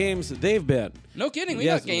 And what a games they've been. No kidding. We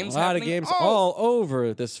Yes, got games a lot of happening games all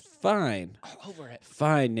over this fine, all over it.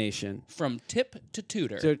 fine nation. From tip to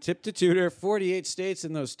tutor. So tip to tutor, 48 states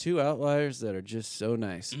and those 2 outliers that are just so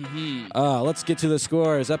nice. Mm-hmm. Let's get to the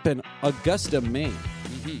scores. Up in Augusta, Maine,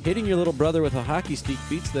 Mm-hmm. hitting your little brother with a hockey stick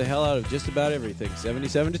beats the hell out of just about everything,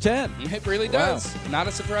 77-10. It really Wow. does. Not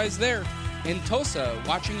a surprise there. In Tulsa,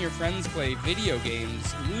 watching your friends play video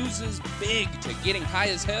games loses big to getting high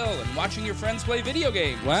as hell and watching your friends play video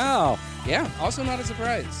games. Wow. Yeah, also not a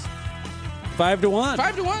surprise. 5-1.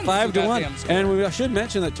 5-1. 5-1. Goddamn score. And we should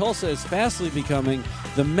mention that Tulsa is fastly becoming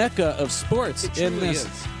the mecca of sports It in truly this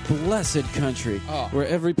is. blessed country Oh. where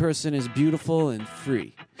every person is beautiful and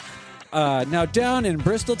free. Now, down in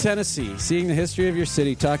Bristol, Tennessee, seeing the history of your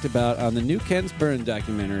city talked about on the new Ken's Burn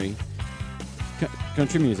documentary,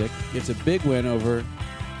 Country Music, it's a big win over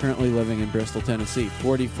currently living in Bristol, Tennessee,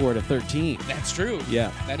 44-13. That's true.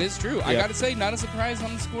 Yeah. That is true. I Yeah. got to say, not a surprise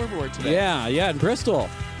on the scoreboard today. Yeah, in Bristol.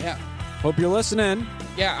 Yeah. Hope you're listening.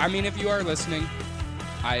 Yeah, I mean, if you are listening,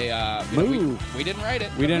 we didn't write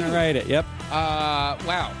it. We didn't write it. Yep.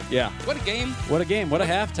 Wow. Yeah. What a game. What a game. What a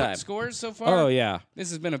What halftime. scores so far? Oh, yeah. This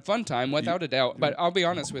has been a fun time, without a doubt. But I'll be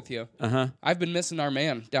honest with you. Uh-huh. I've been missing our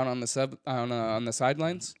man down on the on the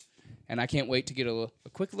sidelines, and I can't wait to get a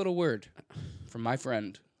quick little word from my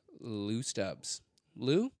friend Lou Stubbs.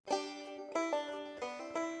 Lou?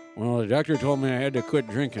 Well, the doctor told me I had to quit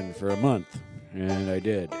drinking for a month, and I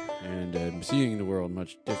did. And I'm seeing the world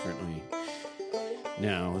much differently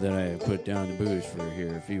now that I have put down the booze for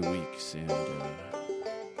here a few weeks, and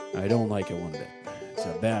I don't like it one bit. It's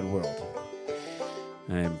a bad world.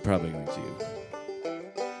 I'm probably going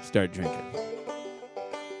to start drinking.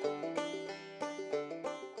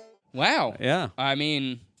 Wow. Yeah. I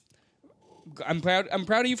mean, I'm proud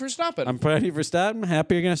of you for stopping. I'm proud of you for starting. I'm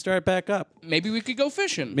happy you're going to start back up. Maybe we could go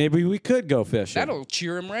fishing. Maybe we could go fishing. That'll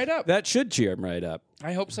cheer him right up. That should cheer him right up.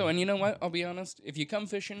 I hope so. And you know what? I'll be honest. If you come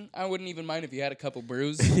fishing, I wouldn't even mind if you had a couple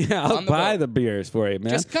brews. Yeah, I'll on the buy boat. the beers for you,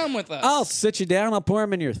 man. Just come with us. I'll sit you down. I'll pour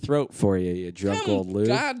them in your throat for you, you drunk Come old Lou.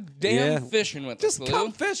 goddamn fishing with Just us, Lou.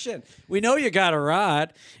 come fishing. We know you got a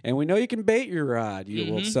rod, and we know you can bait your rod, you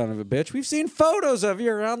Mm-hmm. little son of a bitch. We've seen photos of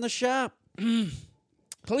you around the shop.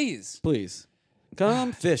 Please. Please,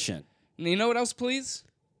 come fishing. And you know what else, please?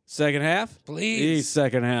 Second half? Please.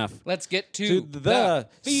 Second half. Let's get to the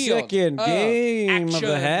field second of game of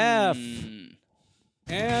the half. action.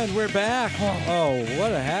 And we're back. Oh,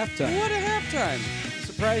 what a halftime. What a halftime.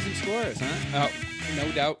 Surprising scores, huh? Oh,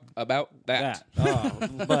 no doubt about that. Oh,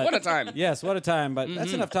 but What a time. Yes, what a time. But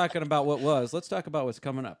that's enough talking about what was. Let's talk about what's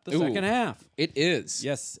coming up. The Ooh. second half. It is.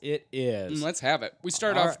 Yes, it is. Let's have it. We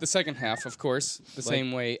start All off right. the second half, of course, the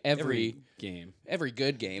same way every game.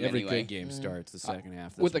 good game Every anyway. good game starts the second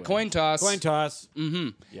half. With this the way. coin toss. Coin toss. Mm-hmm.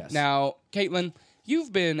 Yes. Now, Caitlin,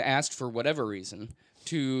 you've been asked for whatever reason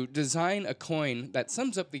to design a coin that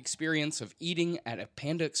sums up the experience of eating at a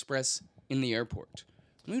Panda Express in the airport.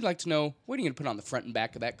 We'd like to know, what are you going to put on the front and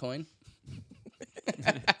back of that coin?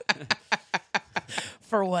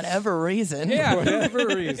 For whatever reason. Yeah. whatever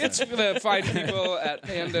reason. It's the 5 people at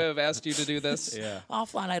Panda have asked you to do this. yeah.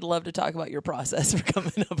 Offline, I'd love to talk about your process for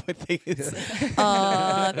coming up with these.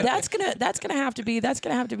 That's gonna have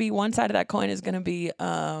to be one side of that coin is gonna be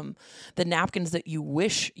the napkins that you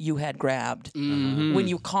wish you had grabbed when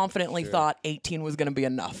you confidently thought 18 was gonna be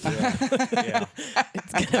enough. Yeah.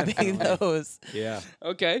 It's gonna be those. Yeah.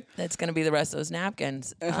 Okay. That's gonna be the rest of those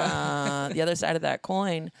napkins. The other side of that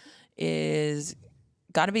coin is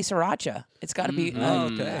got to be sriracha. It's got to be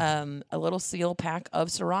a little seal pack of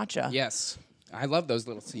sriracha. Yes. I love those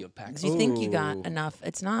little sealed packs. You think you got Ooh. enough?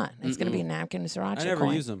 It's not. It's going to be a napkin sriracha. I never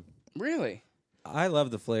coin. use them. Really? I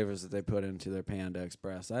love the flavors that they put into their Panda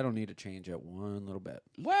Express. I don't need to change it one little bit.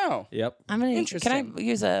 Wow. Yep. I'm gonna. Can Interesting. I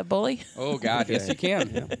use a bully? Oh, God. Yes, you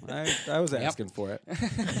can. I was asking for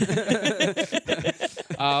it.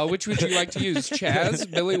 Which would you like to use? Chaz,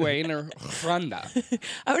 Billy Wayne, or Rhonda?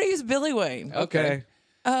 I'm gonna use Billy Wayne. Okay.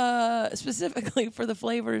 Specifically for the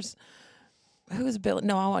flavors. Who's Billy?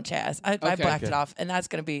 No, I want Chaz. I blacked it off, and that's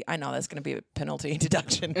gonna be. I know that's gonna be a penalty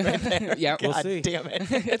deduction right there. Yeah. We'll God see. damn it.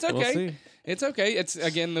 It's okay. We'll see. It's okay. It's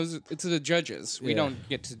again it's the judges. We Yeah. don't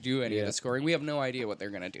get to do any of Yeah. the scoring. We have no idea what they're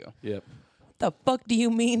gonna do. Yep. The fuck do you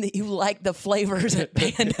mean that you like the flavors at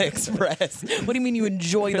Panda Express? What do you mean you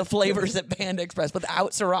enjoy the flavors at Panda Express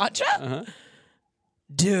without sriracha?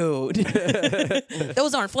 Dude,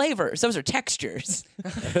 those aren't flavors. Those are textures.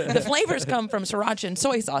 The flavors come from sriracha and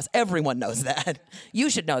soy sauce. Everyone knows that. You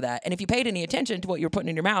should know that. And if you paid any attention to what you're putting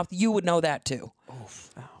in your mouth, you would know that too.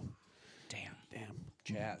 Damn.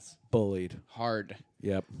 Chaz. Bullied. Hard.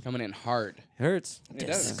 Yep. Coming in hard. Hurts. It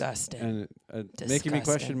does. Disgusting. And making me Disgusting.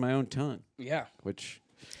 question my own tongue, Yeah. which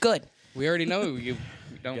Good. We already know you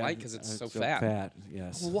don't like because it's so fat. Fat,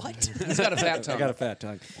 yes. What? He's got a fat tongue. I got a fat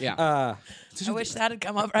tongue. Yeah. I wish that had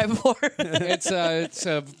come up right before. It's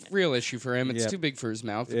a real issue for him. It's Yep. too big for his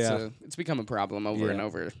mouth. Yeah. It's become a problem over Yeah. and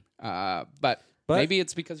over. But maybe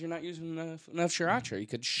it's because you're not using enough sriracha. You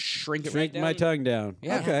could shrink it right Shrink down. my tongue down.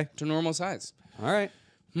 Yeah. Okay. To normal size. All right.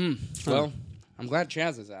 Well, I'm glad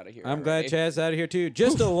Chaz is out of here. I'm glad already. Chaz's out of here too.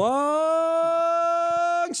 Just a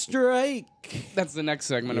long strike. That's the next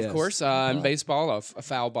segment, Yes. of course. In baseball, a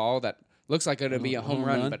foul ball that looks like it'll be a home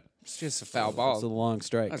run, run. but it's just a foul ball. It's a long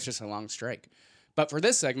strike. That's just a long strike. But for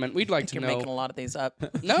this segment, we'd like to You're know. making a lot of these up.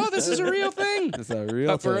 No, this is a real thing. It's a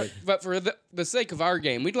real thing. But for the sake of our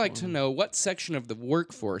game, we'd like to know what section of the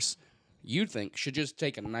workforce you think should just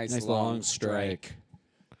take a nice long strike.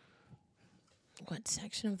 What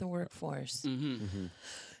section of the workforce?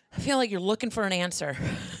 I feel like you're looking for an answer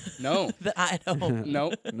No, that I don't.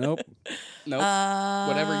 nope, Nope. nope.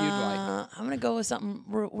 Whatever you'd like. I'm gonna go with something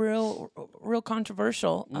real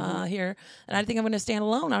controversial here, and I think I'm gonna stand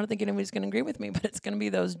alone. I don't think anybody's gonna agree with me, but it's gonna be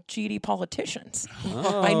those GD politicians.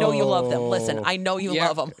 I know you love them. Listen, I know you Yeah.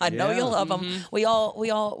 love them. I know you Yeah. love them.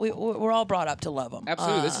 We're all brought up to love them.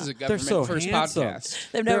 Absolutely, this is a They're government so first handsome.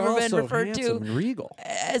 podcast. They've They're never been also referred handsome to and regal.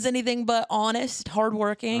 as anything but honest,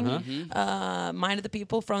 hardworking, Uh-huh. mind of the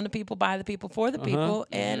people, from the people, by the people, for the people.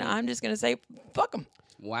 And I'm just going to say, fuck them.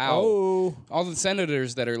 Wow. Oh. All the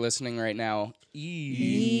senators that are listening right now,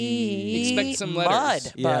 expect some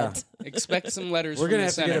letters. Yeah. Expect some letters We're from gonna the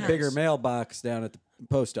have to get a senators. bigger mailbox down at the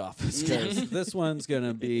post office because this one's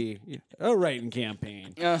gonna be a writing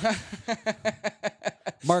campaign.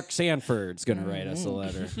 Mark Sanford's gonna write us a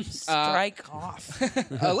letter. Strike off.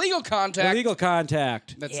 Illegal contact. Illegal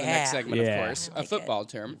contact. That's the Yeah. next segment, Yeah. of course. I A like football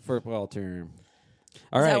term. Football term.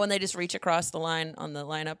 All Is right. that when they just reach across the line on the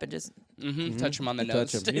lineup and just Touch them on the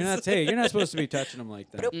touch nose. them. You're not supposed to be touching them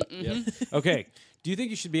like that. Yep. Okay. Do you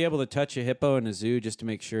think you should be able to touch a hippo in a zoo just to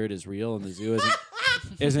make sure it is real and the zoo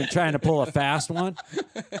isn't trying to pull a fast one?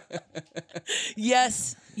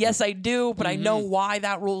 yes, I do, but I know why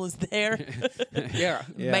that rule is there. Yeah.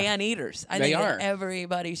 Yeah. Man eaters. I They think are. that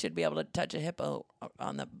everybody should be able to touch a hippo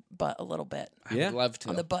on the butt a little bit, Yeah. I'd love to.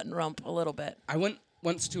 on the butt and rump a little bit. I went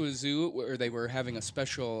once to a zoo where they were having a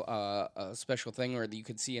special thing where you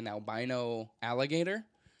could see an albino alligator,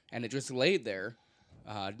 and it just laid there,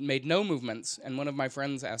 made no movements. And one of my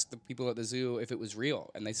friends asked the people at the zoo if it was real,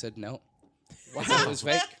 and they said no. Wow. It was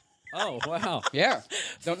fake. Oh wow. Yeah.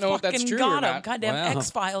 Don't know if that's Fucking true got or him. not. Goddamn Wow.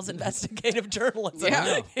 X-Files investigative journalism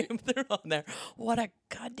Yeah. came through on there. What a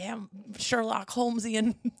goddamn Sherlock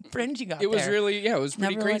Holmesian fringe you got It was there. really, it was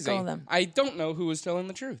pretty Never let crazy. go of them. I don't know who was telling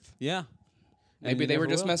the truth. Yeah. Maybe you they were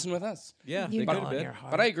never just will. messing with us. Yeah. You they know could have in been. your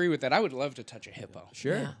heart. But I agree with that. I would love to touch a hippo.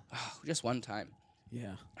 Sure. Yeah. Oh, just one time.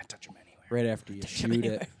 Yeah. I'd touch them anywhere. Right after you shoot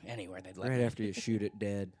it. Anywhere they'd let Right me. after you shoot it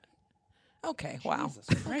dead. Okay, wow.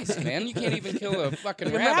 Jesus Christ, man. You can't even kill a fucking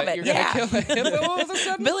A rabbit. rabbit, You're yeah. going to kill a hippo all of a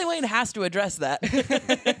sudden? Billy Wayne has to address that.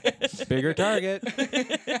 Bigger target.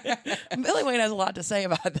 Billy Wayne has a lot to say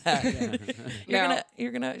about that. Now-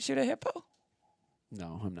 You're gonna shoot a hippo?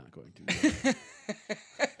 No, I'm not going to.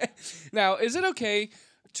 Now, is it okay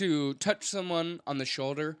to touch someone on the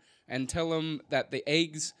shoulder and tell them that the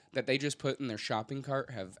eggs that they just put in their shopping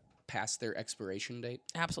cart have passed their expiration date?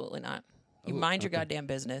 Absolutely not. You mind your goddamn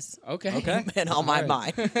business. Okay. Okay. And all my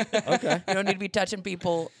mind. Okay. You don't need to be touching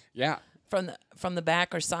people Yeah. from the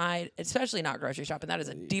back or side, especially not grocery shopping. That is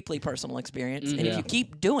a deeply personal experience. And if Yeah. you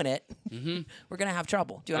keep doing it, we're gonna have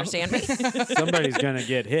trouble. Do you understand me? Somebody's gonna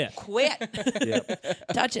get hit. Quit. Yep.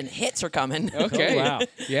 Touching hits are coming. Okay. Oh, wow.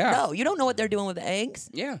 Yeah. No, you don't know what they're doing with the eggs.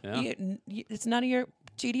 Yeah. Yeah. It's none of your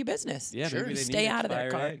GD business. Yeah, Sure. maybe they Stay need out of their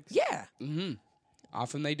expired cart. eggs. Yeah.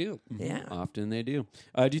 Often they do. Yeah. Often they do.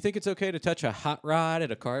 Do you think it's okay to touch a hot rod at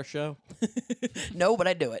a car show? No, but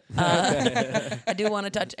I do it. I do want to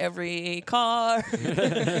touch every car.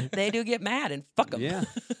 They do get mad and fuck them. Yeah.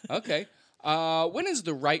 Okay. When is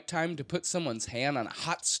the right time to put someone's hand on a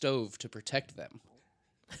hot stove to protect them?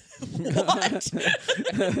 What?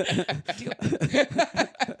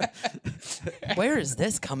 Where is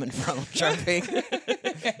this coming from, Sharpie?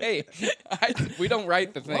 Hey, we don't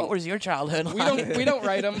write the thing. What was your childhood we like? don't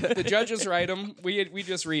write them. The judges write them. We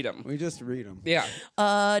just read them. We just read them. Yeah.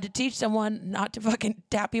 To teach someone not to fucking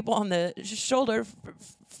tap people on the shoulder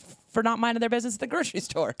for not minding their business at the grocery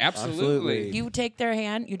store. Absolutely. You take their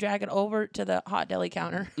hand, you drag it over to the hot deli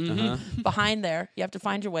counter. Behind there, you have to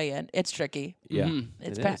find your way in. It's tricky. Yeah.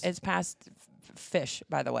 It's it is. it's past fish,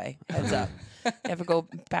 by the way. Heads up. You have to go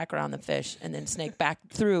back around the fish and then snake back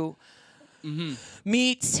through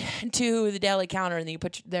meats to the deli counter, and then you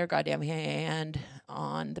put their goddamn hand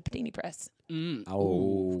on the panini press.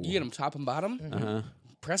 Oh. You get them top and bottom. Uh-huh.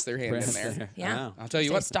 Press their hand in there. Yeah. Wow. I'll tell you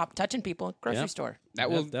Say, what. stop touching people at grocery Yep. store.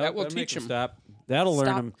 That will That'll teach make them. Stop. That'll learn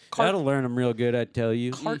Stop them. cart- That'll learn them real good. I tell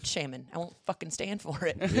you. Cart shaming. I won't fucking stand for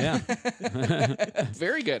it. Yeah.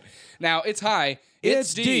 Very good. Now it's high.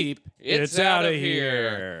 It's deep. It's out of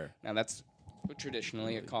here. Now that's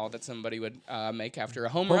traditionally a call that somebody would make after a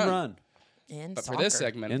home Home run. run. In But for this soccer.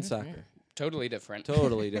 segment, In soccer. totally different.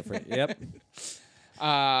 Totally different. Yep.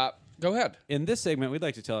 Go ahead. In this segment, we'd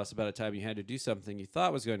like to tell us about a time you had to do something you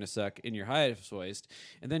thought was going to suck in your highest voice,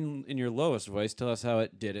 and then in your lowest voice, tell us how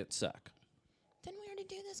it didn't suck. Didn't we already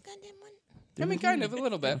do this goddamn one? I mean, kind of a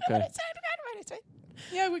little bit. Okay.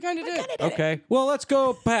 Yeah, we kind of did. Okay. Well, let's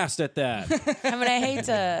go past at that. I mean, I hate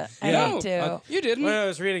to. I Yeah. hate to. You didn't. When I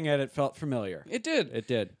was reading it, it felt familiar. It did. It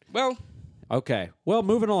did. Well, Okay. Well,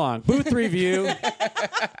 moving along. Booth review.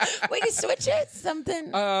 We can switch it.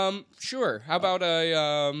 Something. sure. How about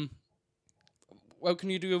a what can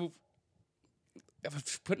you do?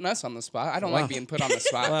 Putting us on the spot. I don't Wow. like being put on the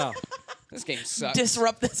spot. Wow. This game sucks.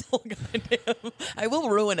 disrupt this whole goddamn. I will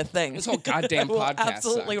ruin a thing. This whole goddamn I will podcast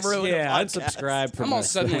absolutely sucks. ruin Yeah, a podcast. unsubscribe from I'm all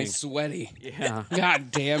this suddenly thing. sweaty. Yeah.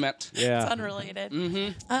 God damn it. Yeah. It's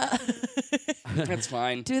unrelated. That's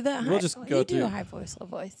fine. Do the We'll just go you do through. a high voice, low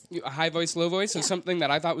voice. A high voice, low voice is something that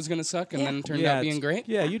I thought was going to suck and then turned Yeah, out being it's- great.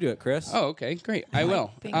 Yeah, you do it, Chris. Oh, okay, great. I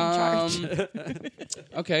will. Being in charge.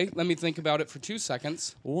 Okay, let me think about it for 2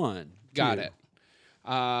 seconds. One. Got two. it.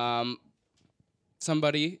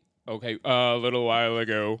 Somebody. Okay, a little while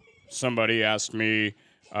ago, somebody asked me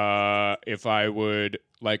if I would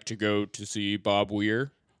like to go to see Bob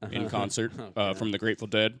Weir in concert from the Grateful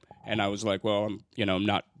Dead, and I was like, well, I'm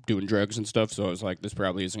not doing drugs and stuff, so I was like, this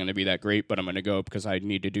probably isn't going to be that great, but I'm going to go because I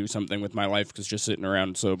need to do something with my life because just sitting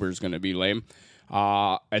around sober is going to be lame.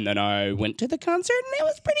 And then I went to the concert, and it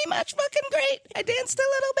was pretty much fucking great. I danced a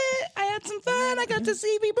little bit. I had some fun. I got to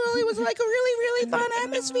see people. It was like a really, really fun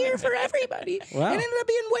atmosphere for everybody. Wow. It ended up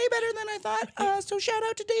being way better than I thought. So shout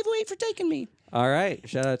out to Dave Waite for taking me. All right.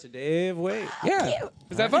 Shout out to Dave. Wait. Yeah.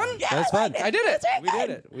 Was that fun? That's fun. I did it. We did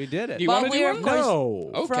it. We did it. You Bob want to do Weir, one? of course.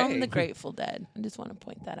 No. Okay. From the Grateful Dead. I just want to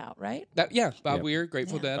point that out, right? Bob Yep. Weir,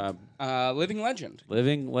 Grateful Dead, living legend.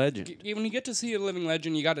 Living legend. When you get to see a living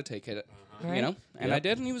legend, you got to take it. You Right. know, and Yep. I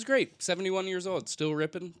did, and he was great. 71 years old, still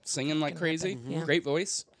ripping, singing like crazy. ripping, yeah. Great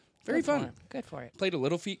voice, very Good for fun. it. Good for it. Played a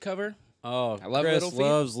Little Feet cover. Oh, I love Chris Little Feat.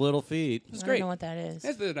 loves Little Feet. It was I great. don't know what that is.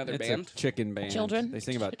 It's another It's band. a chicken band. Children? They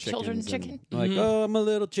sing about chickens. Children's and chicken? Like, oh, I'm a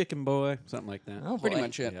little chicken boy. Something like that. Oh, Pretty boy.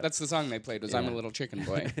 much it. Yep. That's the song they played. Was "I'm a Yeah. Little Chicken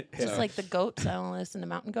Boy." Just So, like the goats. I don't listen to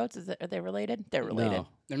mountain goats. Are they related? They're related. No.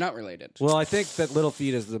 they're not related. Well, I think that Little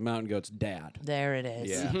Feet is the mountain goat's dad. There it is.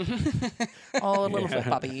 Yeah. Oh, Littlefoot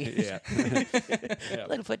puppy. yeah.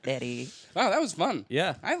 Littlefoot daddy. Wow, that was fun.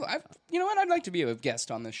 Yeah. You know what? I'd like to be a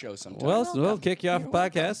guest on this show sometime. Well, so we'll kick you off a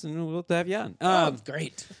podcast and we'll have you on.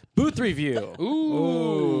 Great. Booth review.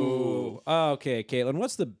 Ooh. Okay, Caitlin,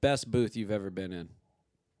 what's the best booth you've ever been in?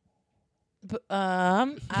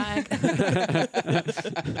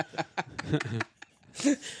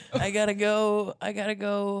 I gotta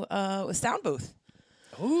go with sound booth.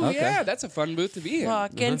 Ooh, Okay. yeah, that's a fun booth to be in.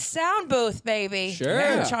 Fucking sound booth, baby. Sure.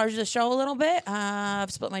 In charge of the show a little bit.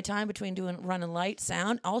 I've split my time between running light,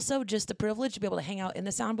 sound. Also, just the privilege to be able to hang out in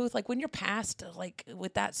the sound booth. Like when you're past, like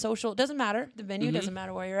with that social, it doesn't matter. The venue doesn't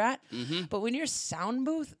matter where you're at. But when you're sound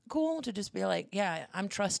booth, cool to just be like, yeah, I'm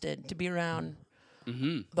trusted to be around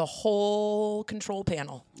the whole control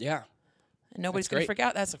panel. Yeah, And nobody's That's going to great. freak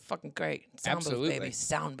out. That's a fucking great sound Absolutely. booth, baby.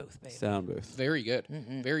 Sound booth, baby. Sound booth. very good.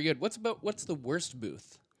 Very good. What's the worst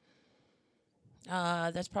booth?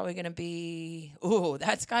 That's probably going to be.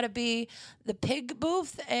 That's got to be the pig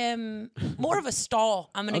booth. More of a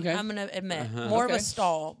stall. I'm Okay. gonna admit more of a Okay.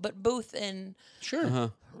 stall, but booth in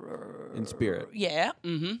Sure. In spirit. yeah.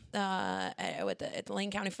 At the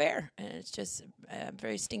Lane County Fair, and it's just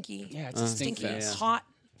very stinky. Yeah, it's a stink stinky, fest. hot.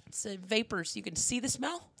 It's vapors. You can see the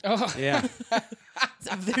smell. Oh, Yeah.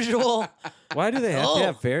 It's a visual. Why do they have Oh. to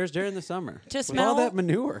have fairs during the summer? To With smell- all that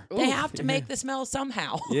manure. They have to make the smell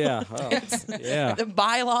somehow. Yeah. Oh. Yeah. The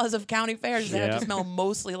bylaws of county fairs they have Yep. to smell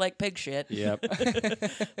mostly like pig shit Yep.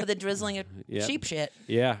 with the drizzling of Yep. sheep shit.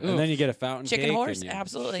 Yeah. And then you get a fountain Chicken cake horse, and you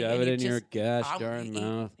absolutely. shove And it you in your just- gosh I'll darn eat,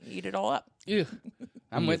 mouth. eat it all up. ew.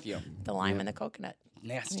 I'm with you. The lime and the coconut.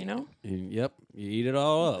 Nasty. You know? Yep. You eat it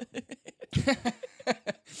all up.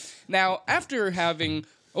 Now, after having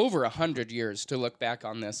over 100 years to look back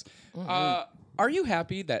on this, are you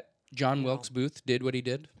happy that John Wilkes Booth did what he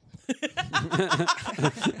did?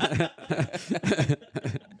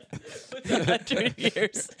 100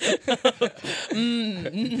 years.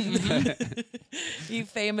 He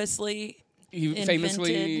famously He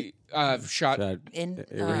famously shot in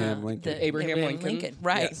Abraham Lincoln. the Abraham Lincoln.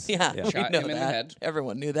 Right. Yes. Yeah. Yeah. We Shot know him in the that. head.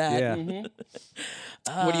 Everyone knew that. Yeah.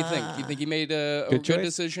 What do you think? Do you think he made a Good good choice.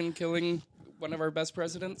 decision killing one of our best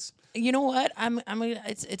presidents? You know what?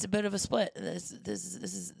 It's a bit of a split. This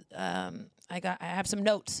is I have some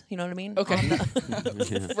notes. You know what I mean? Okay. On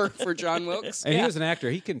the- for John Wilkes? And he Yeah. was an actor.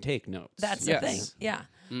 He can take notes. That's Yes. the thing. Yeah.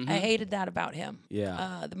 I hated that about him.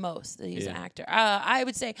 Yeah. The most. That he's an Yeah. actor. I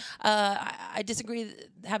would say I disagree.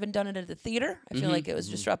 Having done it at the theater, I feel like it was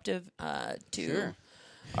disruptive to Sure.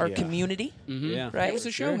 our Yeah. community. Yeah. Right. It was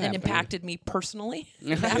a show and happening. impacted me personally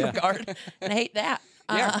in that Yeah. regard, and I hate that.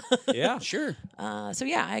 Yeah. Yeah. Sure. So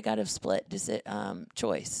yeah, I got a split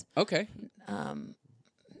choice. Okay.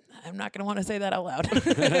 I'm not going to want to say that out loud.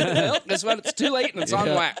 Well, guess what? It's too late and it's on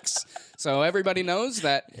Yeah. wax. So everybody knows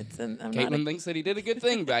that I'm not Caitlin thinks that he did a good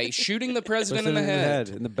thing by shooting the president in the head.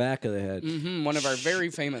 In the back of the head. One of our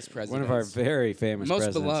very famous presidents. One of our very famous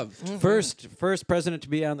Most presidents. beloved. First president to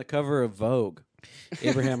be on the cover of Vogue.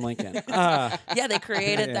 Abraham Lincoln. yeah, they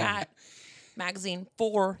created that. magazine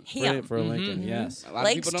for him. For Lincoln, yes. A lot of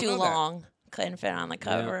Legs people don't too know that. long. Couldn't fit on the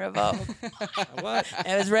cover of Vogue. What?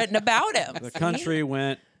 It was written about him. The country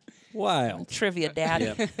went wild. Trivia,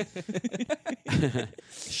 Dad.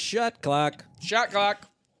 Shot clock. Shot clock.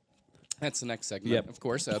 That's the next segment, Yep. of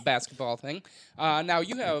course, a basketball thing. Now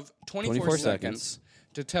you have 24 seconds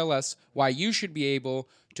to tell us why you should be able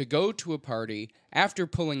to go to a party after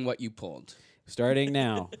pulling what you pulled. Starting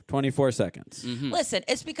now. 24 seconds. Listen,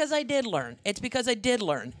 it's because I did learn. It's because I did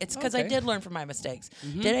learn. It's because I Okay. did learn from my mistakes.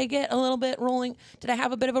 Did I get a little bit rolling? Did I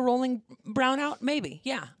have a bit of a rolling brownout? Maybe,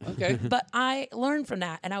 yeah. Okay. But I learned from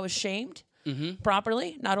that, and I was shamed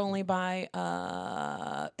properly, not only by,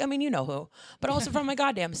 I mean, you know who, but also from my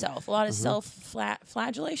goddamn self. A lot of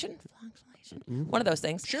self-flagellation. One of those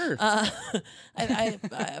things. Sure.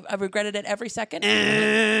 I regretted it every second.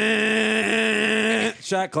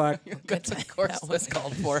 Shot clock. Of course. That was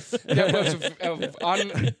called for. That was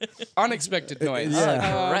unexpected noise.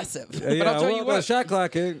 Aggressive. But I'll tell you the what. shot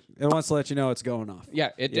clock, it wants to let you know it's going off. Yeah,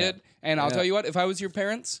 it Yeah. did. And I'll Yeah. tell you what, if I was your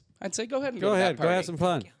parents, I'd say go ahead and Go to ahead. that Go party. have some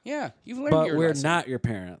fun. Yeah, you've learned But your we're lesson. not your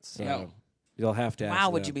parents. So No. you'll have to ask Wow,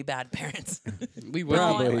 would them. you be bad parents? We would.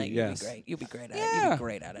 Probably, No, I like, yes. You'd be great at it. Yeah. You'd be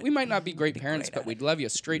great at it. We might not be great parents, great but at we'd love you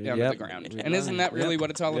straight down to Yep. the ground. We'd And love isn't you. that really Yep. what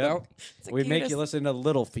it's all Yep. about? the We'd make you cutest. listen to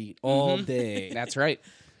Little Feet all day. That's right.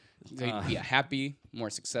 So you'd be a happy, more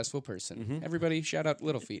successful person. Everybody shout out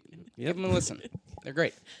Little Feet. Give them a listen. They're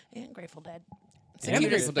great. And Grateful Dead. It's And the the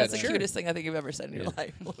cutest, Grateful Dead, that's the sure. cutest thing I think you've ever said in your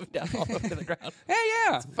life. Moving down all over the ground. Hey,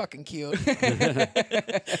 yeah. Fucking cute.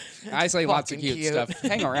 I say lots of Fucking cute, cute. stuff.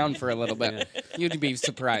 Hang around for a little bit. You'd be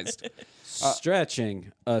surprised.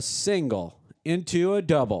 Stretching a single into a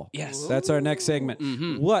double. Yes. That's our next segment.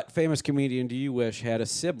 What famous comedian do you wish had a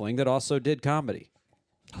sibling that also did comedy?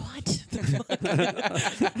 What?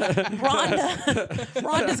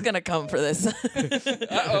 Rhonda's gonna come for this.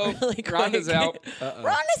 Uh-oh. Really Rhonda's quick. out.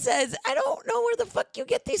 Rhonda says, I don't know where the fuck you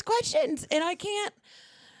get these questions, and I can't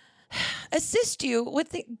assist you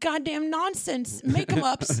with the goddamn nonsense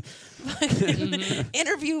make-em-ups,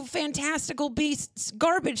 interview fantastical beasts,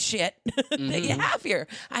 garbage shit that you have here.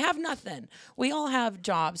 I have nothing. We all have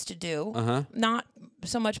jobs to do, not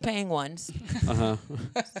so much paying ones,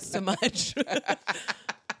 so much.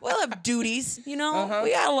 We'll have duties, you know.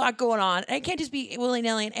 We got a lot going on. I can't just be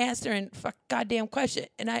willy-nilly and answering fuck goddamn question.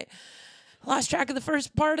 And I lost track of the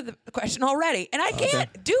first part of the question already, and I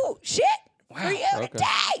can't do shit for you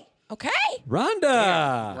today. Okay?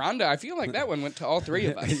 Rhonda! Rhonda, I feel like that one went to all three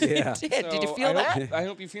of us. Yeah. Did you So feel I that? Hope, I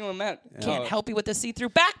hope you're feeling that. Can't help you with the see-through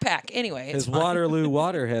backpack. Anyway, it's His fine. Waterloo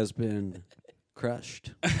water has been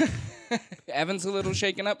crushed. Evan's a little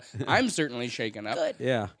shaken up. I'm certainly shaken up. Good.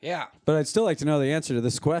 Yeah. Yeah. But I'd still like to know the answer to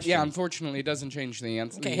this question. Yeah, unfortunately, it doesn't change the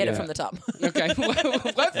answer. Okay, hit it from the top. Okay.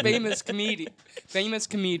 What famous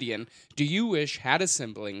comedian do you wish had a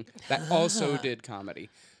sibling that also did comedy?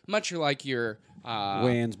 Much like your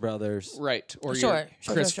Wayans brothers, right, or Sure, your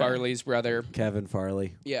sure, Chris sure. Farley's brother. Kevin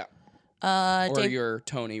Farley. Yeah. Or Dave, your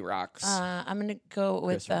Tony Rock's. I'm gonna go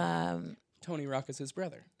with Tony Rock is his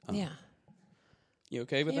brother. yeah. You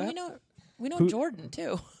okay with Yeah, that? we know Jordan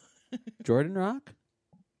too. Jordan Rock?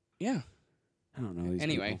 Yeah. I don't know these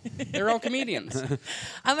Anyway, people. they're all comedians.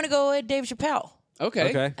 I'm gonna go with Dave Chappelle, Okay.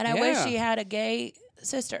 Okay. and I wish he had a gay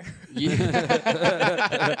sister.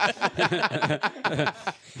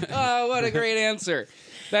 Oh, what a great answer.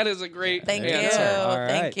 That is a great Thank you, answer. All right.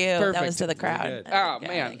 thank you. That Perfect. was to the crowd. good. Oh, Yeah,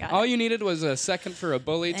 man. got All it. you needed was a second for a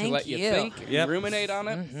bully to Thank let you you. think and Yep. ruminate on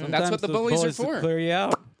it. That's Sometimes what the those bullies are will for. clear you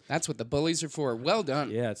out. That's what the bullies are for. Well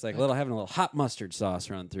done. Yeah, it's like having a little hot mustard sauce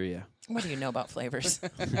run through you. What do you know about flavors?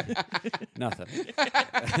 Nothing.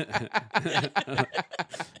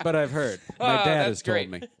 But I've heard. My dad that's has told great.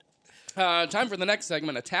 me. Time for the next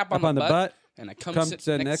segment. A tap on, Up on the butt. And I come Come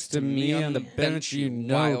sit next to me on the bench, you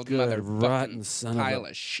no wild good, motherfucking rotten son of a pile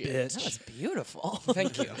of shit. That was beautiful.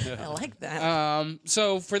 Thank you. I like that.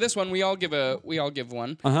 So for this one, we all give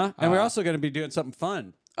one. And we're also going to be doing something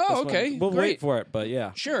fun. Oh, This one. okay. We'll Great. wait for it, but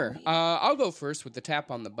yeah. Sure. I'll go first with the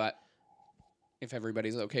tap on the butt. If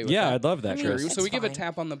everybody's okay with Yeah, that. I'd love that, Sure. Chris. So we It's give a fine.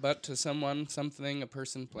 tap on the butt to someone, something, a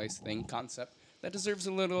person, place, thing, concept that deserves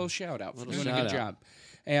a little shout out for doing a shout good out. job.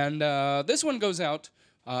 And this one goes out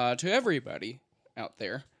to everybody out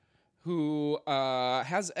there who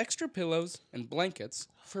has extra pillows and blankets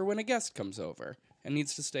for when a guest comes over and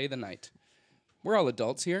needs to stay the night. We're all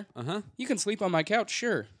adults here. You can sleep on my couch,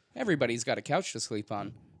 sure. Everybody's got a couch to sleep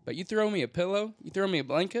on. But But you throw me a pillow, you throw me a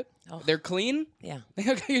blanket, Oh. they're clean. Yeah.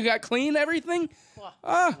 You got clean everything.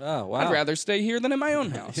 Oh, wow. I'd rather stay here than in my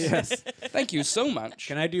own house. Yes. Thank you so much.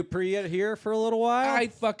 Can I do pre here for a little while? I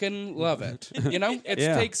fucking love it. You know, it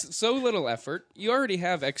Yeah. takes so little effort. You already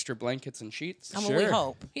have extra blankets and sheets. I mean, Sure. we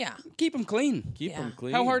hope. Yeah. Keep them clean. Keep Yeah. them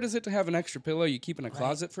clean. How hard is it to have an extra pillow you keep in a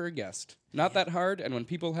closet for a guest? Not that hard, and when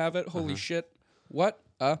people have it, holy shit, what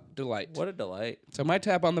a delight. What a delight. So my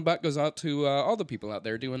tap on the butt goes out to all the people out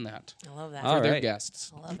there doing that I love that. All for their right.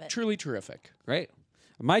 guests. I love it. Truly terrific. Great.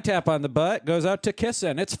 My tap on the butt goes out to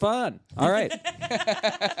kissing. It's fun. All right. Big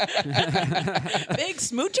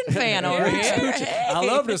smooching fan over here. Hey. I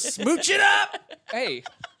love to smooch it up. Hey,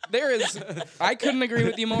 I couldn't agree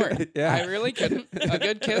with you more. Yeah. I really couldn't. A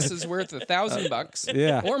good kiss is worth $1,000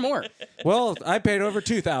 Yeah. or more. Well, I paid over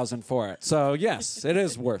 $2,000 for it. So, yes, it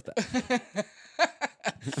is worth it.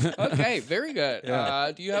 Okay, very good.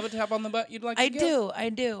 Do you have a tap on the butt you'd like to give? I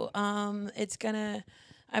do. It's gonna.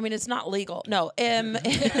 I mean, it's not legal. No.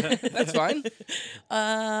 That's fine.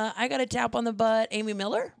 I got a tap on the butt. Amy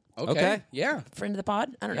Miller, Okay. Yeah. friend of the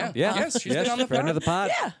pod. I don't know. Yeah. Yes, she's been on the friend pod. of the pod.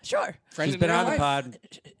 Yeah, sure. Friend She's in been real on the life. pod.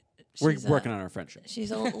 We're She's, working on our friendship. She's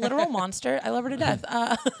a literal monster. I love her to death.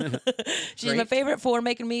 She's my Great. favorite for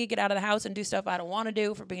making me get out of the house and do stuff I don't want to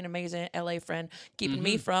do, for being an amazing LA friend, keeping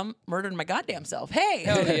me from murdering my goddamn self. Hey,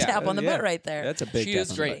 Hell yeah. tap on the Yeah. butt right there. That's a big She tap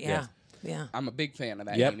is on the great. butt. yeah. Yeah. I'm a big fan of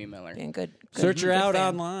that Yep. Amy Miller. Being good. Search her good out fan.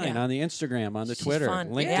 online Yeah. on the Instagram, on the She's Twitter, fun.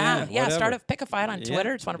 LinkedIn, Yeah, whatever. start a pick a fight on Yeah.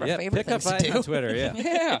 Twitter. It's one of our Yeah, favorite pick a things to fight do. on Twitter, yeah.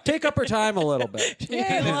 Yeah. Take up her time a little bit. He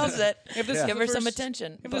loves it. If this is Give the her some first-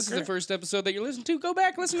 attention. If this is Book the her. first episode that you're listening to, go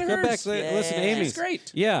back, listen to Go hers. back, listen to Yeah. Amy's. She's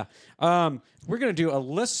great. Yeah. We're going to do a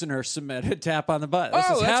listener submitted tap on the butt. This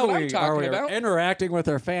Oh, is that's how what I'm we talking are about. interacting with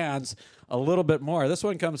our fans a little bit more. This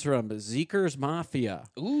one comes from Zeker's Mafia.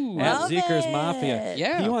 Ooh. At Love Zeker's it. Mafia.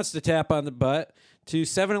 Yeah. He wants to tap on the butt to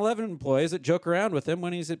 7-Eleven employees that joke around with him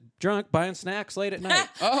when he's drunk buying snacks late at night.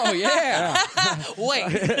 Oh, yeah.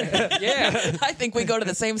 Wait, Yeah. I think we go to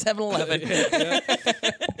the same 7-Eleven.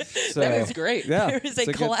 So, That is great. Yeah, There is it's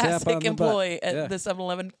a good tap on classic the butt. employee at Yeah. the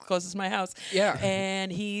 7-Eleven closest to my house. Yeah.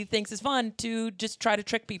 And he thinks it's fun to just try to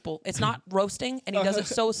trick people. It's not roasting, and he does it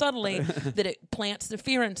so subtly that it plants the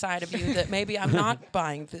fear inside of you that maybe I'm not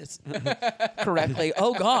buying this correctly.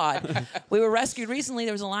 Oh, God. We were rescued recently.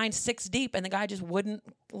 There was a line 6 deep, and the guy just wouldn't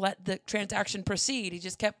let the transaction proceed. He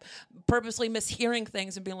just kept purposely mishearing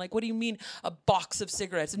things and being like, what do you mean a box of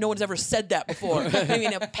cigarettes? No one's ever said that before. I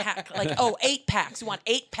mean a pack, like, 8 packs. You want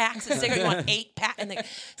 8 packs of cigarettes? You want 8 packs? And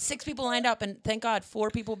 6 people lined up, and thank God 4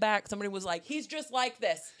 people back, somebody was like, he's just like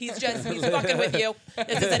this. He's fucking with you.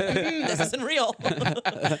 This isn't real.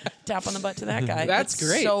 Tap on the butt to that guy. That's It's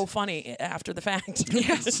great. so funny after the fact.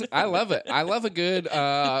 Yes, I love it. I love a good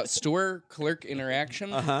store clerk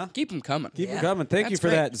interaction. Keep them coming. Keep 'em Yeah. coming. Thank you That's for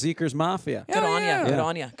great. that, Zeker's Mafia. Good on yeah. you. Good Yeah.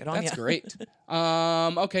 on you. Good on you. That's great.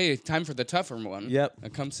 Okay, time for the tougher one.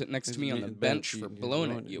 Yep. Come sit next to me on the bench for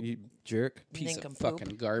blowing it, you jerk. piece of Nincompoop.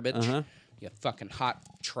 fucking garbage. Uh-huh. You fucking hot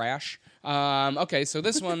trash. Okay, so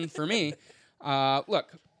this one for me,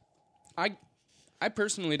 look, I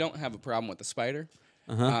personally don't have a problem with the spider.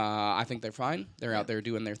 I think they're fine. They're out there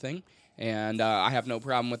doing their thing. And I have no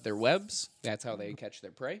problem with their webs. That's how they catch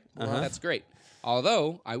their prey. That's great.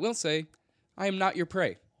 Although, I will say, I am not your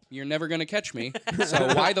prey. You're never going to catch me.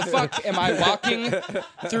 So why the fuck am I walking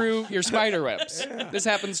through your spider webs? This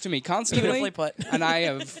happens to me constantly. Beautifully put. And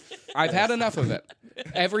I've had enough of it.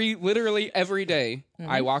 Literally every day,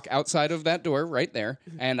 I walk outside of that door right there,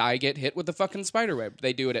 and I get hit with the fucking spider web.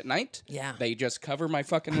 They do it at night. Yeah. They just cover my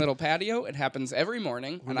fucking little patio. It happens every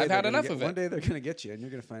morning, and I've had enough of One it. day they're going to get you, and you're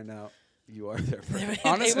going to find out you are their friend.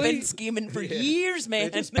 Honestly, They've been scheming for years,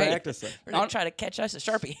 man. They just practice it. They're gonna try to catch us a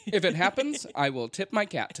Sharpie. if it happens, I will tip my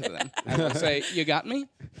cat to them. I will say, "You got me."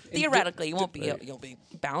 Theoretically, you won't be. You'll be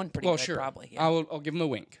bound pretty Well, good, sure. probably. Yeah. I'll give him a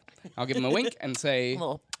wink. I'll give him a wink and say, A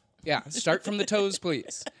little. "Yeah, start from the toes,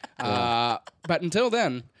 please." But until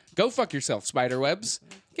then, go fuck yourself, spider webs.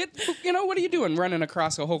 What are you doing running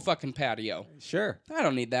across a whole fucking patio? Sure. I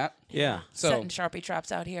don't need that. Yeah. So Setting Sharpie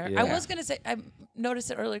traps out here. Yeah. I was gonna say I noticed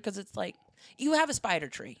it earlier because it's like you have a spider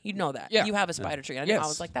tree. You know that. Yeah. You have a spider tree. I Yes.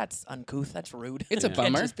 was like, that's uncouth. That's rude. It's a You bummer.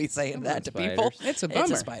 can't just be saying that to Spiders. people. It's a It's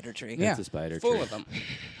bummer. a spider tree. yeah, It's a spider full tree. of them.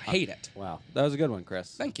 Hate it. Wow. That was a good one,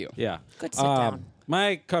 Chris. Thank you. Yeah. Good sit down.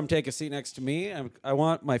 My come take a seat next to me. I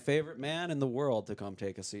want my favorite man in the world to come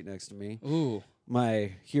take a seat next to me. Ooh,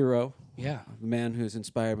 My hero, yeah. the man who's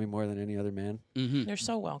inspired me more than any other man, You're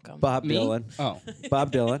so welcome. Bob Me? Dylan. Oh,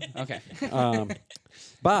 Bob Dylan. okay.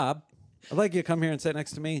 Bob, I'd like you to come here and sit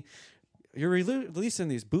next to me. you're releasing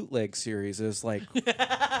these bootleg series is like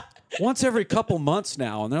once every couple months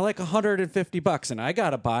now, and they're like $150, and I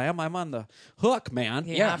gotta buy them. I'm on the hook, man.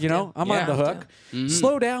 Yeah, you know, I'm on the hook.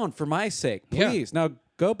 Slow down for my sake, please. Now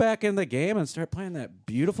go back in the game and start playing that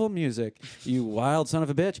beautiful music, you wild son of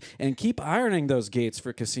a bitch, and keep ironing those gates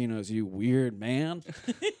for casinos, you weird man.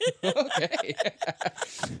 Okay.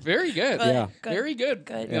 Very good. Yeah. Very good.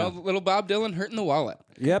 Good. You know, little Bob Dylan hurting the wallet.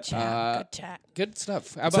 Yep. Good chat. Good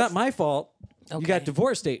stuff. How It's about not my fault. You Okay. got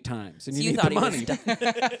divorced 8 times, and So you you need thought the he money. was done.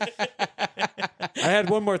 I had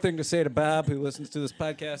one more thing to say to Bob, who listens to this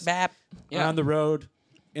podcast. Bap. Yeah. On the road,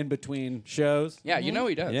 in between shows. Yeah, you know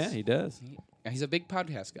he does. Yeah, he does. He's a big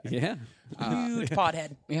podcast guy. Yeah. Huge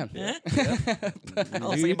pothead. Yeah.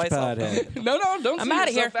 I'll see Huge myself. pothead. No, don't I'm see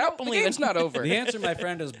outta here. yourself out. I'm The leaving. game's not over. The answer, my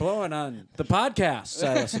friend, is blowing on the podcasts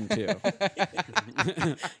I listen to.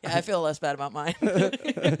 Yeah, I feel less bad about mine. Thanks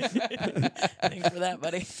for that,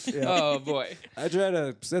 buddy. Oh, boy. I try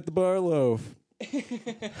to set the bar low.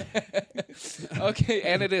 Okay,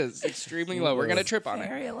 and it is extremely low. We're going to trip on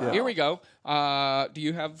Very it. low. Here we go. Do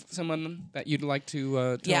you have someone that you'd like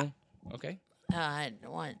to tell? Yeah. Okay. I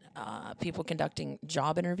want people conducting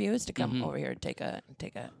job interviews to come over here and take a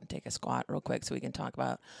squat real quick so we can talk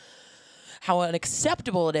about how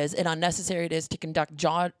unacceptable it is and unnecessary it is to conduct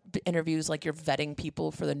job interviews like you're vetting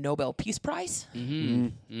people for the Nobel Peace Prize.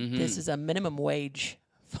 This is a minimum wage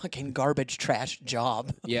fucking garbage trash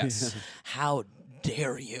job. Yes. How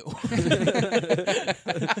dare you?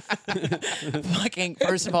 Fucking,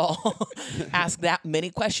 first of all, ask that many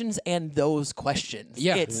questions and those questions.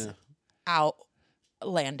 Yeah. It's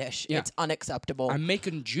outlandish. Yeah. It's unacceptable. I'm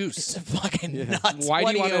making juice. It's fucking nuts. Why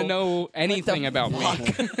What do you want to know anything about me?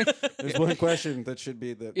 There's one question that should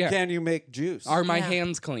be Yeah. can you make juice? Are my Yeah.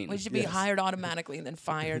 hands clean? We should be Yes. hired automatically and then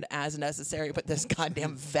fired as necessary. But this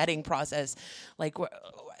goddamn vetting process, like,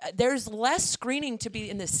 there's less screening to be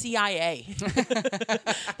in the CIA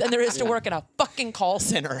than there is to work in a fucking call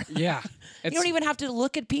center. Yeah. You don't even have to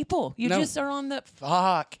look at people. You No. just are on the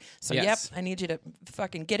fuck. So, Yes. yep, I need you to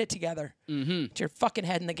fucking get it together. Mm-hmm. Get your fucking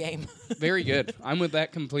head in the game. Very good. I'm with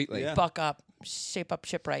that completely. Yeah. Fuck up. Shape up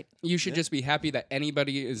ship right. You should just be happy that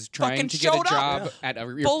anybody is trying Fucking to get a showed up. job at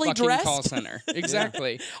your Fully fucking dressed. call center.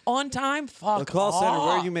 Exactly. On time, fuck the call center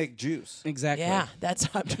where off. you make juice. Exactly. Yeah, that's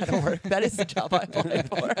how I'm trying to work. That is the job I applied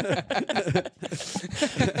for.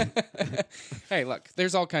 Hey, look,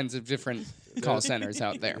 there's all kinds of different call centers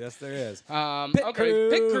out there. Yes, there is. Okay,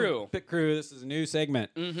 Pit Crew. Pit Crew. This is a new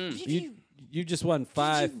segment. You just won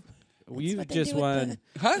 5. You what they just do with won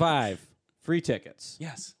Huh? 5 free tickets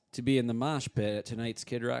Yes. to be in the mosh pit at tonight's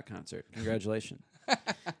Kid Rock concert. Congratulations.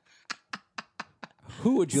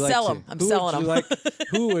 Who would you like Sell to? 'em. I'm who selling would you 'em. like?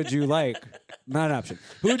 Who would you like? Not an option.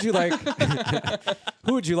 Who would you like?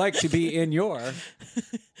 Who would you like to be in your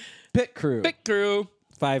pit crew? Pit Crew.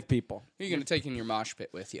 5 people Who are you going to take in your mosh pit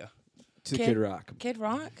with you? to Kid Rock. Kid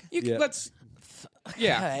Rock? You Yeah. Let's.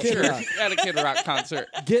 Yeah, Okay. sure. Rock. At a Kid Rock concert.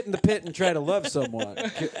 Get in the pit and try to love someone.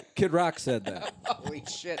 Kid Rock said that. Holy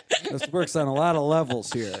shit. This works on a lot of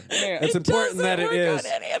levels here. Man. It's important that it is.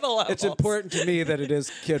 It's important. important to me that it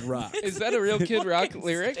is Kid Rock. Is that a real Kid Rock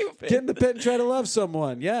lyric? Get in the pit and try to love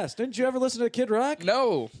someone. Yes. Didn't you ever listen to Kid Rock?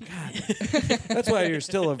 No. That's why you're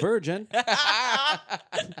still a virgin. God,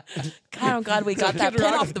 I'm glad we got that Kid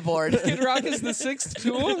pin Rock- off the board. Kid Rock is the sixth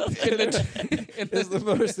tool in the, It's the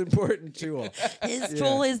most important tool. His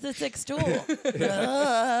tool is the sixth tool.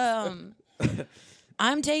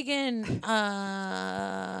 I'm taking.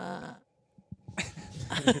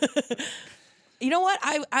 You know what?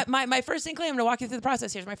 My first inkling. I'm going to walk you through the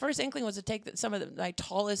process here. My first inkling was to take some of my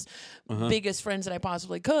tallest, biggest friends that I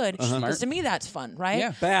possibly could. Because to me, that's fun, right?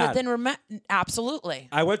 Yeah. Bad. But then absolutely.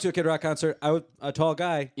 I went to a Kid Rock concert. I was a tall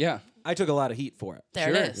guy. Yeah. I took a lot of heat for it. There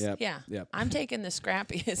Sure. it is. Yep. Yeah. Yep. I'm taking the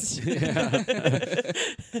scrappiest,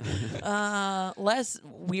 less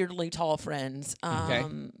weirdly tall friends. Okay.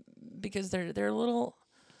 Because they're little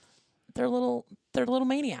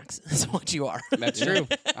maniacs. Is what you are. That's true.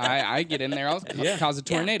 I get in there, I'll cause a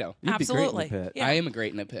tornado. You'd be great in the Absolutely. pit. Yeah. I am a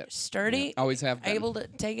great in a pit. Sturdy. Always have been. Able to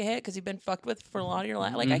take a hit because you've been fucked with for a lot of your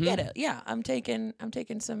life. Like I get it. Yeah. I'm taking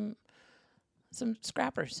some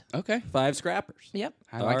scrappers. Okay. 5 scrappers. Yep.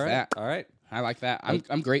 I like All right. that. All right. I like that.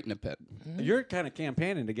 I'm great in a pit. You're kind of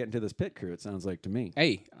campaigning to get into this pit crew, it sounds like to me.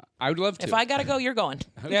 Hey, I would love to. If I gotta go, you're going.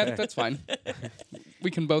 Yeah, Okay. that's fine.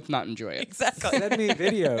 We can both not enjoy it. Exactly. Send me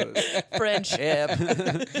videos. Friendship.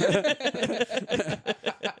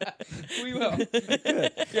 We will.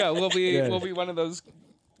 Yeah, we'll be Good. one of those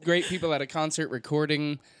great people at a concert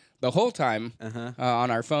recording the whole time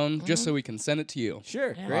on our phone just so we can send it to you.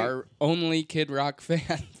 Sure, great. Our only Kid Rock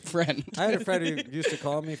fan friend. I had a friend who used to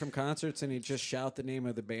call me from concerts, and he'd just shout the name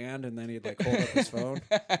of the band, and then he'd like hold up his phone,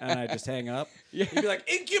 and I'd just hang up. He'd be like,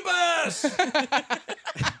 Incubus!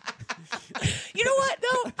 You know what?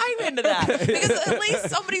 No, I'm into that because at least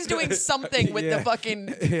somebody's doing something with the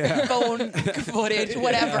fucking phone footage,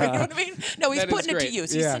 whatever. You know what I mean? No, he's That is putting it to great.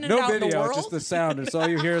 use. He's sending no it out video, in the world. just the sound, and so all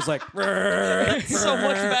you hear is like, So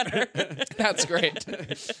much better. That's great.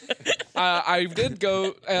 I did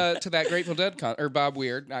go to that Grateful Dead or Bob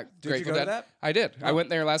Weird, not Grateful go to Dead. that? I did. I went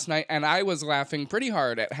there last night, and I was laughing pretty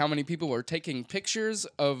hard at how many people were taking pictures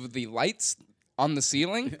of the lights on the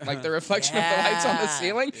ceiling, like the reflection of the lights on the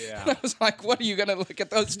ceiling. Yeah. And I was like, what, are you going to look at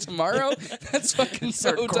those tomorrow? That's fucking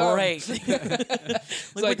so They're dumb. great. Look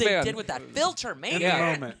like, what they man. did with that filter, man.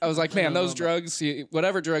 Yeah. moment. I was like, man, those drugs,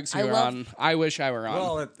 whatever drugs you I were love- on, I wish I were on.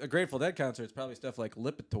 well, at a Grateful Dead concert, it's probably stuff like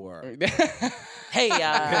Lipitor. Hey,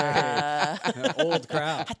 Old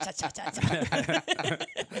crowd.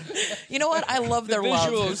 you know what? I love their love.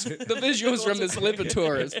 the visuals from this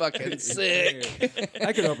Lipitor is fucking sick.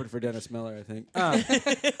 I could open for Dennis Miller, I think.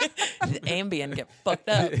 Ambien get fucked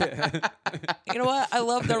up. You know what? I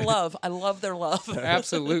love their love. I love their love.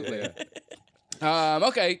 Absolutely.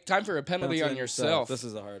 Okay, time for a penalty on yourself. This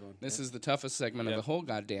is a hard one. This is the toughest segment of the whole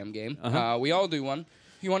goddamn game. We all do one.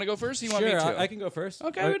 You want to go first? Or you want me Sure, to? I can go first.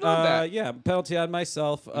 Okay, we'd love that. Yeah, penalty on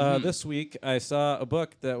myself. This week, I saw a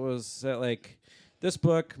book that was like, this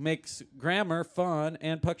book makes grammar fun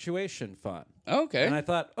and punctuation fun. Okay. And I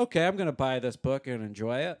thought, okay, I'm going to buy this book and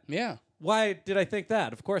enjoy it. Yeah. Why did I think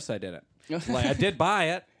that? Of course I didn't. Like, I did buy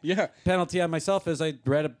it. Yeah. Penalty on myself is I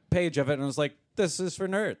read a page of it and was like, this is for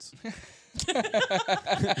nerds.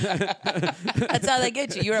 That's how they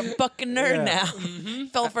get you. You're a fucking nerd Yeah. now.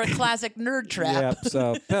 Fell for a classic nerd trap. Yep.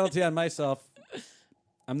 So penalty on myself.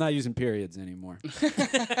 I'm not using periods anymore.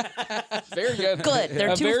 Very good. Good.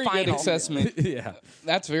 They're a too very final. good assessment. Yeah.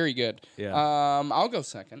 That's very good. Yeah. I'll go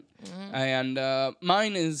second. And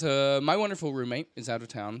mine is my wonderful roommate is out of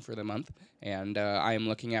town for the month, and I am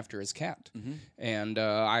looking after his cat. And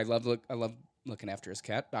I love looking after his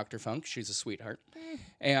cat, Dr. Funk. She's a sweetheart.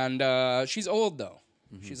 And she's old, though.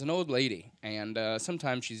 She's an old lady. And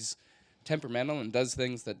sometimes she's temperamental and does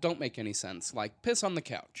things that don't make any sense, like piss on the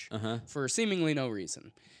couch for seemingly no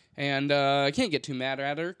reason. And I can't get too mad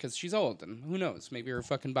at her because she's old, and who knows, maybe her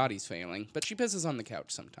fucking body's failing. But she pisses on the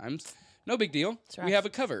couch sometimes. No big deal. rough. We have a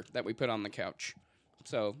cover that we put on the couch.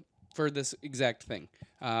 So, for this exact thing,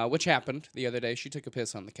 which happened the other day. She took a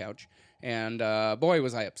piss on the couch, and boy,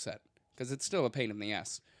 was I upset, because it's still a pain in the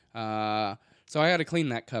ass. So I had to clean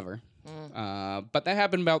that cover. But that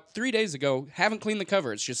happened about 3 days ago. Haven't cleaned the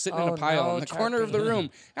cover. It's just sitting in a Oh, pile no, in the corner of the Sharpie. room.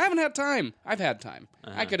 I haven't had time. I've had time.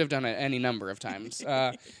 I could have done it any number of times.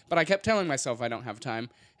 But I kept telling myself I don't have time.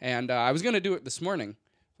 And I was going to do it this morning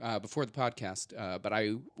before the podcast. But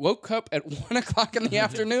I woke up at 1 o'clock in the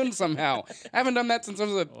afternoon somehow. I haven't done that since I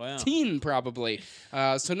was a teen, probably.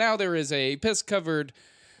 So now there is a piss-covered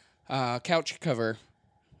couch cover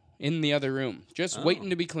in the other room, just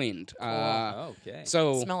waiting to be cleaned. Okay.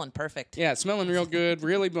 So Smelling perfect. yeah, smelling real good,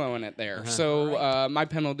 really blowing it there. So my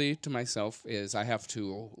penalty to myself is I have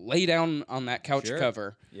to lay down on that couch Sure.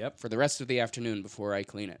 cover Yep. for the rest of the afternoon before I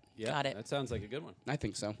clean it. Yeah, Got it. That sounds like a good one. I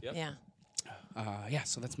think so. Yep. Yeah. Yeah,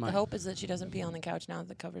 so that's The mine. hope is that she doesn't pee on the couch now that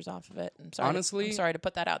the cover's off of it. I'm sorry. Honestly- I'm sorry to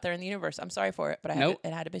put that out there in the universe. I'm sorry for it, but Nope.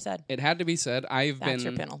 it had to be said. It had to be said. I've That's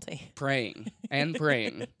your been penalty. praying and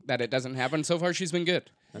praying that it doesn't happen. So far, she's been good.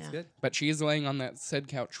 That's Yeah. good. But she is laying on that said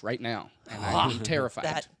couch right now, and I'm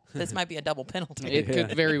terrified. This might be a double penalty. It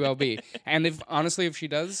could very well be. And if she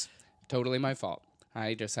does, totally my fault.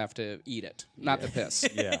 I just have to eat it, not the piss.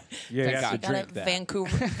 Yeah. Thank You have God. to Gotta drink that.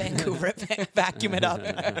 Vancouver it, vacuum it up.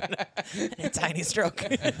 A tiny stroke.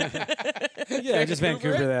 Yeah, just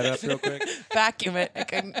Vancouver that up real quick. Vacuum it. I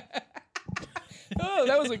couldn't Oh,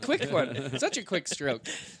 that was a quick one. Such a quick stroke.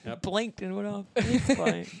 blinked and went off. It's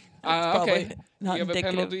fine. Okay. Probably not You have indicative.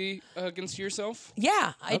 a penalty against yourself?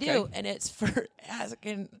 Yeah, I Okay. do, and it's for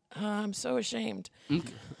asking. I'm so ashamed.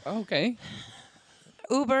 Okay.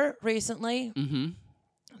 Uber recently, Mm-hmm.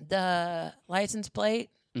 the license plate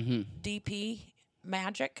Mm-hmm. DP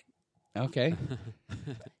Magic Okay.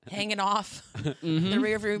 hanging off the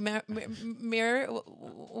rear view mirror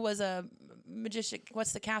was a magician.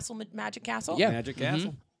 What's the castle? Magic Castle. Yeah. Magic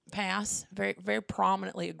Castle. Pass very very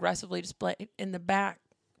prominently, aggressively displayed in the back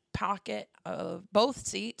pocket of both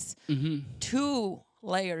seats. 2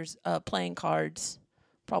 layers of playing cards,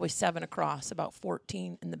 probably 7 across, about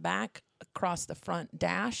 14 in the back, across the front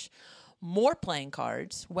dash. More playing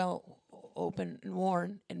cards, well open and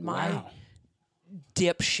worn in my Wow.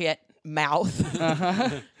 dipshit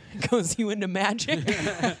mouth goes, you into magic?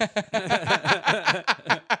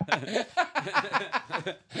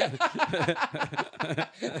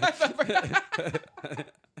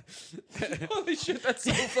 Holy shit, that's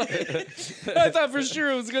so funny. I thought for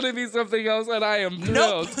sure it was going to be something else, and I am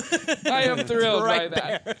thrilled. I am thrilled Right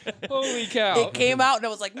by that. Holy cow. It came out and I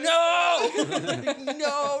was like, no,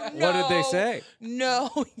 no. What did they say? No.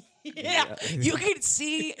 Yeah. You could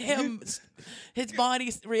see his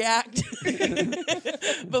body react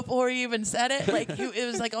before he even said it. Like it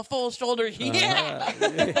was like a full shoulder. Yeah.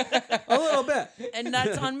 A little bit. And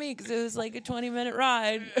that's on me because it was like a 20-minute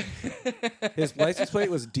ride. His license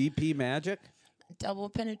plate was DP Magic. Double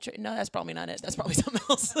penetrate. No, that's probably not it. That's probably something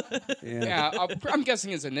else. Yeah, I'm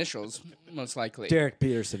guessing his initials, most likely. Derek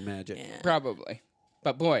Peterson Magic. Yeah. Probably.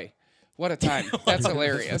 But boy, what a time. That's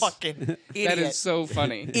hilarious. Fucking idiot. That is so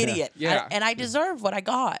funny. Idiot. Yeah. And I deserve what I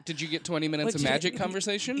got. Did you get 20 minutes of What'd you- magic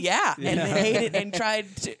conversation? Yeah, and they hated and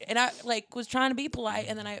tried to, and I like was trying to be polite,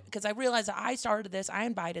 and then because I realized that I started this, I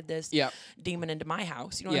invited this Yeah. demon into my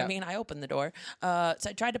house. You know what Yeah. I mean? I opened the door, so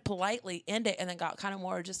I tried to politely end it, and then got kind of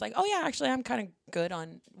more just like, oh yeah, actually I'm kind of good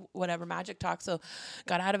on whatever magic talk. So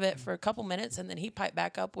got out of it for a couple minutes, and then he piped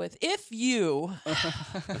back up with, if you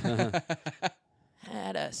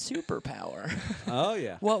had a superpower, Oh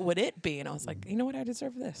yeah. what would it be? And I was like, you know what? I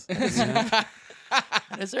deserve this.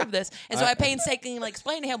 I deserve this. And so I painstakingly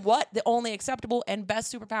explained to him what the only acceptable and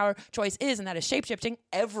best superpower choice is, and that is shapeshifting.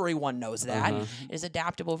 Everyone knows that. It is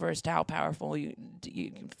adaptable, versatile, powerful. You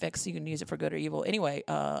can fix, you can use it for good or evil. Anyway,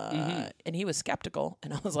 and he was skeptical,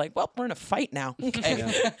 and I was like, well, we're in a fight now. Okay.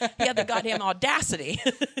 He had the goddamn audacity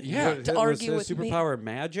Yeah. to argue was with me. superpower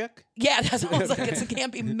magic? Yeah, that's what I was like. It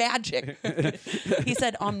can't be magic. He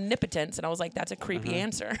said omnipotence, and I was like, that's a creepy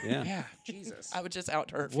answer. Yeah. Yeah, Jesus. I would just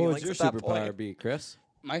out hurt What would feelings your at that superpower point. be, Chris?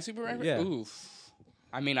 My superpower? Yeah. Oof.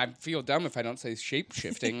 I mean, I feel dumb if I don't say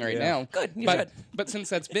shape-shifting right Yeah. now. Good, you but, should. But since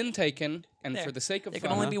that's been taken, and There. for the sake of There fun,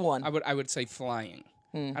 can only be one. I would say flying.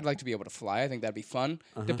 I'd like to be able to fly. I think that'd be fun,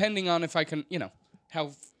 Uh-huh. depending on if I can,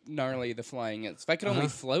 how gnarly the flying is. If I could Uh-huh. only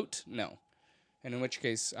float, no. And in which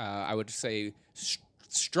case, I would say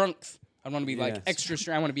strength. I want to be like Yes. extra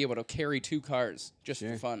strong. I want to be able to carry 2 cars just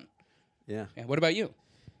Sure. for fun. Yeah. Yeah. What about you?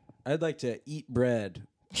 I'd like to eat bread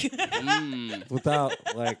without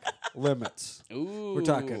like limits. Ooh. We're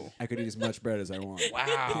talking. I could eat as much bread as I want.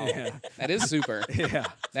 Wow. That is super. Yeah.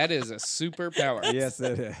 That is a superpower. Yes,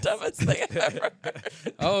 it is. Dumbest thing I've ever heard.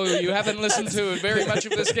 Oh, you haven't listened to very much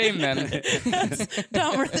of this game then.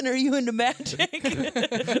 Dumber than are you into magic?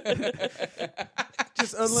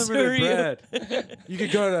 Just unlimited Screw you. bread. You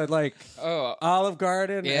could go to like Oh, Olive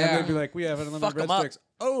Garden Yeah. and they'd be like, we have unlimited Fuck 'em up. breadsticks.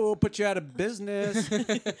 Oh, we'll put you out of business.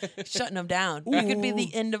 Shutting them down. You could be Ooh.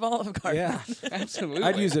 the end of Olive Garden. Yeah. absolutely.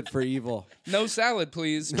 I'd use it for evil. No salad,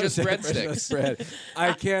 please. Just Just breadsticks. bread.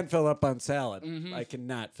 I can fill up on salad. I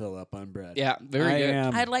cannot fill up on bread. Yeah, very I good.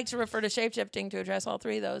 am. I'd like to refer to shapeshifting to address all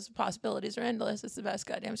three of those. Possibilities are endless. It's the best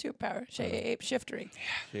goddamn superpower. Shapeshiftery.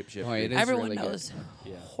 Shape-shifter. Boy, it is Everyone really good. knows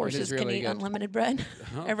Yeah. horses It is really can eat good. unlimited bread.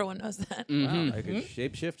 Everyone knows that. Wow, I could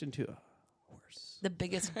shape-shift into a horse. The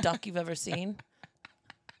biggest duck you've ever seen.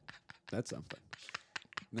 That's something.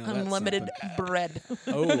 No, that's Unlimited something. bread.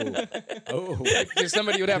 Oh. There's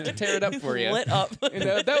somebody who would have to tear it up for you. Lit up.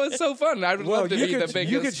 That was so fun. I would Well, love to you be could, the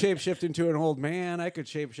biggest. you could shapeshift into an old man. I could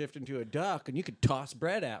shapeshift into a duck, and you could toss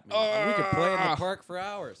bread at me. And we could play in the park for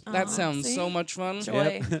hours. that sounds see? so much fun.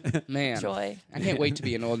 Joy. Man. Joy. I can't wait to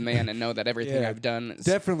be an old man and know that everything Yeah. I've done is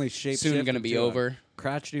Definitely shapeshift. soon going to be into a over.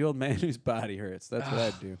 crotchety old man whose body hurts. That's what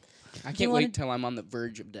I'd do. I can't wanna- wait till I'm on the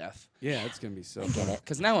verge of death. Yeah, it's gonna be so fun.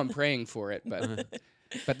 Because now I'm praying for it,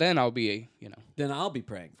 but then I'll be, Then I'll be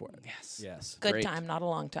praying for it. Yes. Yes. Good Great. time, not a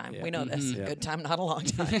long time. Yeah. We know this. Yeah. Good time, not a long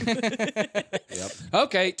time. Yep.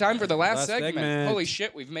 Okay, time for the last Last segment. segment. Holy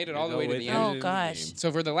shit, we've made it all the way to the end. Oh, gosh.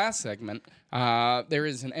 So for the last segment, there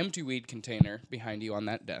is an empty weed container behind you on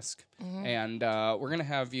that desk, and we're gonna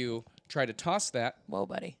have you try to toss that. Whoa,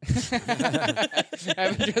 buddy.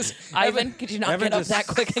 Evan Could you not Evan get up just- that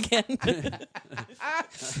quick again?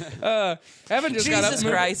 Evan just got up, Jesus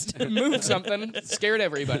Christ. moved something, scared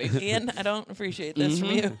everybody. Ian, I don't appreciate this from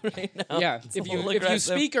you right now. Yeah, It's a if little you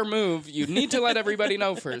aggressive. speak or move, you need to let everybody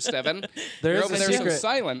know first, Evan. There You're is over a there so secret.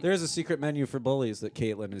 silent. There's a secret menu for bullies that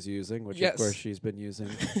Caitlin is using, which Yes. of course she's been using.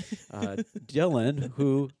 Dylan,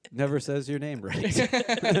 who never says your name right.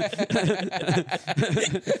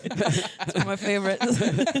 It's one of my favorites.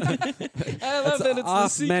 I love that it's the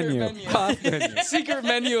Off secret menu. menu. Off menu. Secret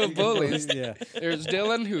menu of bullies. Yeah. There There's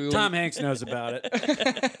Dylan, who Tom Hanks knows about it.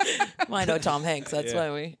 Well, I know Tom Hanks. That's Yeah.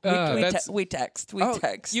 why we that's- text. We Oh,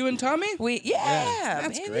 text. you and Tommy? That's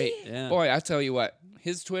That's great. Yeah. Boy, I tell you what,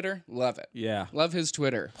 his Twitter, love it. Yeah. Love his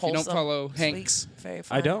Twitter. If you don't Wholesome, follow sweet, Hanks. Very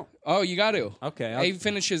fun. I don't. Oh, you got to. Okay. He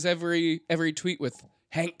finishes every tweet with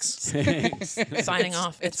Hanks. Signing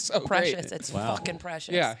off. It's so precious. great. It's Wow. fucking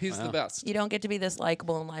precious. Yeah, he's the best. You don't get to be this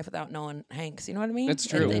likable in life without knowing Hanks. You know what I mean? That's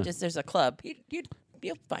true. There's a club.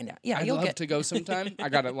 You'll find out. Yeah, I'd you'll love get. to go sometime. I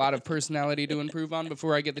got a lot of personality to improve on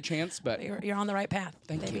before I get the chance, but You're on the right path.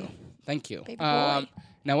 thank baby. you. Thank you. Baby boy.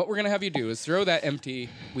 Now, what we're going to have you do is throw that empty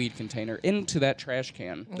weed container into that trash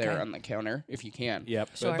can there Okay. on the counter, if you can. Yep.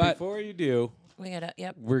 Sure. But before you do, We gotta.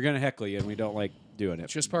 Yep. we're gonna heckle you, and we don't like doing it.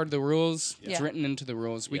 It's just part of the rules. It's Yeah. written into the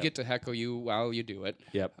rules. We Yep. get to heckle you while you do it.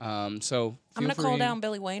 Yep. So I'm gonna feel call free. down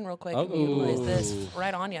Billy Wayne real quick. and Oh. utilize this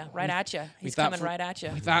right on you, right at you. He's thought coming for- right at you.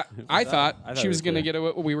 I thought I thought she we was were going to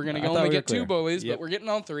clear. we were going to I thought only we were get two clear. bullies, Yep. but we're getting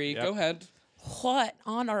all three. Yep. Go ahead. What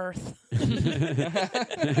on earth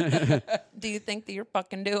do you think that you're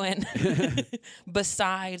fucking doing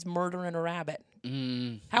besides murdering a rabbit?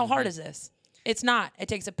 How hard is this? It's not. It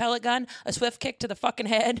takes a pellet gun, a swift kick to the fucking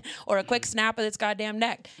head, or a quick snap of its goddamn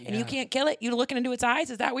neck. And you can't kill it? You looking into its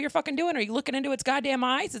eyes? Is that what you're fucking doing? Are you looking into its goddamn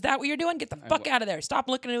eyes? Is that what you're doing? Get the fuck out of there. Stop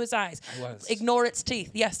looking into its eyes. was. Ignore its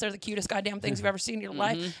teeth. Yes, they're the cutest goddamn things you've ever seen in your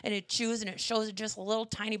life. And it chews and it shows it just a little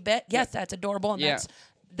tiny bit. Yes, that's adorable. And Yeah. that's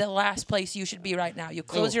the last place you should be right now. You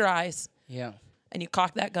close Ooh. your eyes Yeah. and you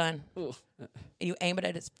cock that gun Ooh. and you aim it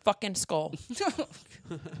at its fucking skull.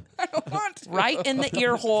 I don't want to. Right in the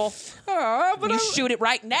ear hole. Aw, but You I- shoot it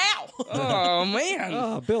right now. oh, man.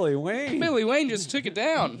 Oh, Billy Wayne. Billy Wayne just took it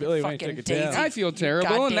down. Billy Wayne Fucking took it Daisy. down. I feel terrible,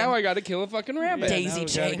 and goddamn- now I got to kill a fucking rabbit. Daisy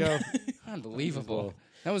Now we gotta chain. go. Unbelievable.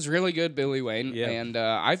 That was really good, Billy Wayne. Yeah. And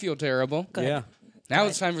I feel terrible. Yeah. Now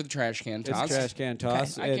it's time for the trash can It's toss. trash can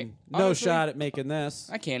toss, I and can't- no honestly- shot at making this.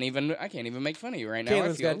 I can't even make fun of you right now. I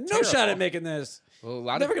Caitlin's feel got no terrible. shot at making this. Well, a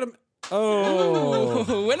lot Never of gonna.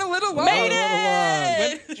 Oh, went a little long. Made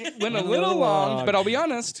it! Went a little long, but I'll be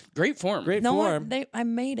honest, great form. great No form. one, I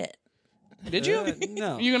made it. Did you?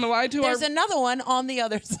 No. You gonna lie to There's our? another one on the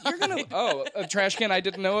other side. You're gonna a trash can I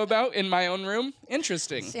didn't know about in my own room.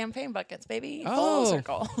 Interesting. Champagne buckets, baby. Oh. Full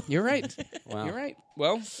circle. You're right. Wow. You're right.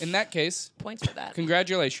 Well, in that case, Points for that.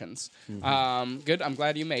 congratulations. Good. I'm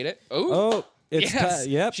glad you made it. Oh, Oh, it's Yes.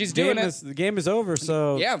 yep. She's game doing it. is- the game is over.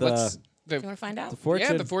 So yeah. the Let's. You want to find out?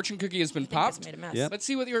 fortune. The fortune cookie has been I think popped. it's made a mess. Yep. Let's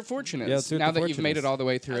see what your fortune Yeah, let's is see what now the that you've fortune made is. it all the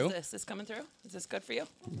way How's through. this coming through? Is this good for you?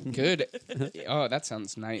 Good. Oh, that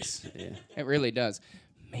sounds nice. It really does.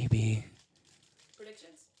 Maybe.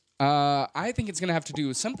 Predictions? I think it's gonna have to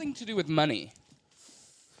do something to do with money.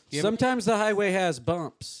 You ever- Sometimes the highway has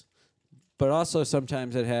bumps, but also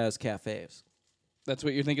sometimes it has cafes. That's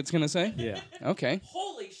what you think it's gonna say? Yeah. Okay.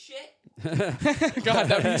 Holy shit. God,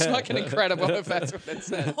 that would be fucking incredible if that's what it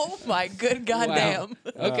said. Oh my good goddamn.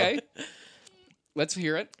 Wow. Okay. Let's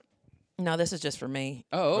hear it. No, this is just for me.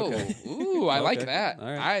 Oh, ooh, I like Okay. that. All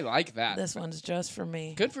right. I like that. This one's just for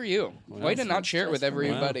me. Good for you. Way to not share it with just for me.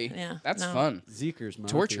 everybody. Yeah, That's no. fun. Zeker's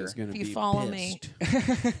Mafia Torture. is gonna If you be follow me-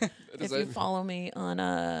 pissed. If you follow me on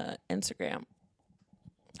Instagram,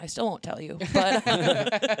 I still won't tell you. But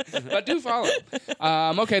But do follow.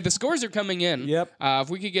 Okay, the scores are coming in. Yep. If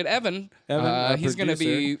we could get Evan, Evan, he's going to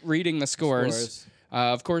be reading the scores. Scores.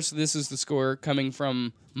 Of course, this is the score coming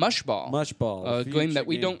from Mushball. Mushball, A game future that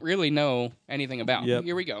we game. don't really know anything about. Yep.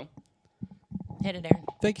 Here we go. hit it, Aaron.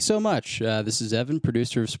 Thank you so much. This is Evan,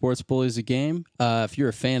 producer of Sports Bullies a Game. If you're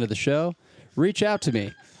a fan of the show, reach out to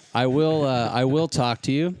me. I will talk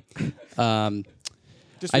to you.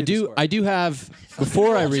 Just I read the do. score. I do have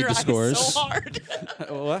before I Hold read your the eyes scores. So hard.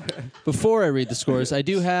 What? Before I read the scores, I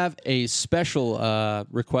do have a special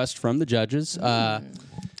request from the judges.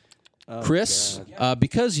 Chris,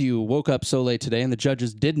 because you woke up so late today, and the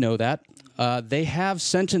judges did know that, they have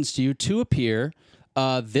sentenced you to appear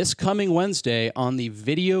this coming Wednesday on the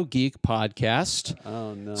Video Geek podcast.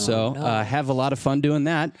 Oh no. So have a lot of fun doing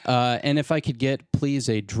that. And if I could get, please,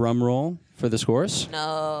 a drum roll for the scores.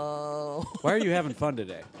 No. Why are you having fun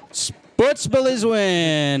today? Sports Bullies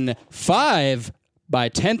win 5 by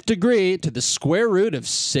 10th degree to the square root of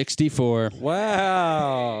 64.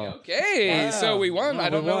 Wow. Okay, Wow. so we won. Wow, I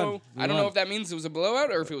don't we won. know. We I don't won. know if that means it was a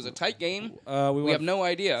blowout or if it was a tight game. We We won have no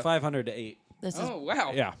idea. 500 to 8. This is Oh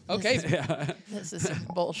wow. Yeah. Okay. this is some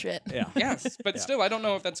bullshit. Yeah. Yes, but still, I don't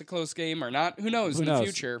know if that's a close game or not. Who knows Who in knows? the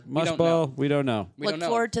future? We Mush don't ball, know. we don't know. We Look don't know.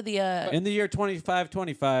 forward to the In the year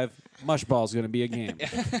 2525, Mushball is going to be a game.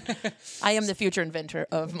 I am the future inventor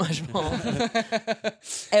of Mushball.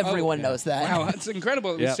 Everyone knows that. Wow, it's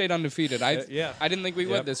incredible that we Yep. stayed undefeated. I didn't think we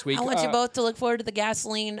would this week. I want you both to look forward to the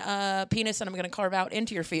gasoline penis that I'm going to carve out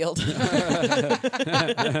into your field. So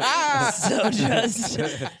just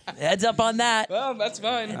heads up on that. Well, that's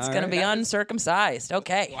fine. It's going to be uncircumcised.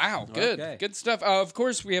 Okay. Wow, good. Okay. Good stuff. Of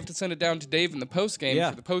course, we have to send it down to Dave in the post-game Yeah.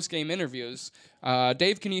 for the post-game interviews.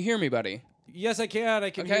 Dave, can you hear me, buddy? Yes, I can. I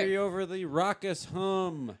can Okay. hear you over the raucous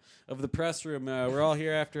hum of the press room. We're all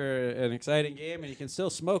here after an exciting game, and you can still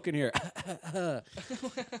smoke in here.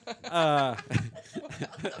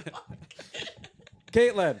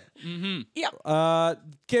 Caitlin, Yep.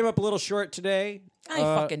 came up a little short today. I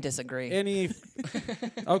fucking disagree.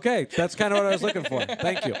 Okay, that's kind of what I was looking for.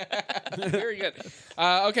 Thank you. Very good.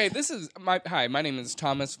 Okay, my name is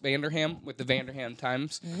Thomas Vanderham with the Vanderham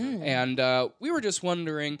Times, and we were just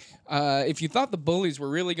wondering if you thought the bullies were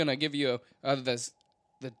really going to give you the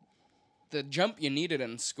jump you needed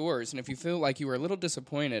in scores, and if you feel like you were a little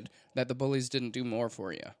disappointed that the bullies didn't do more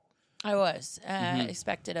for you. I was. I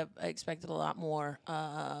expected a lot more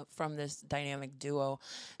from this dynamic duo,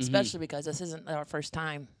 especially because this isn't our first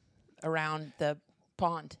time around the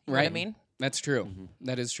pond. You know what I mean? That's true.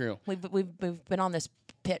 That is true. We've been on this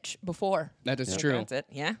pitch before. That is true. That's it.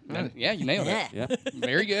 Yeah. Yeah, you nailed it. Yeah. Yeah.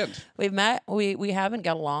 Very good. We've met. We haven't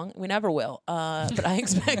got along. We never will. But I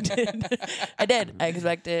expected. I did. I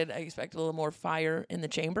expected a little more fire in the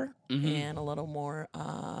chamber and a little more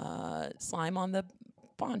slime on the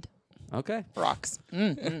pond. Okay. Rocks.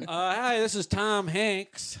 Hi, this is Tom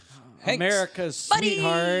Hanks. Hanks. America's Buddy!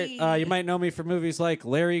 sweetheart. You might know me from movies like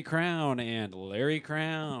Larry Crown and Larry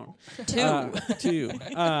Crown. Two.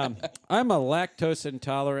 I'm a lactose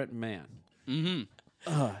intolerant man.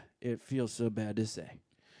 It feels so bad to say.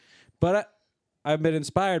 But I've been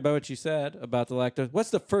inspired by what you said about the lactose. What's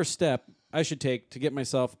the first step I should take to get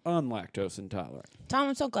myself unlactose intolerant? Tom,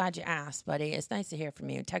 I'm so glad you asked, buddy. It's nice to hear from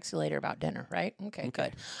you. Text you later about dinner, right? Okay.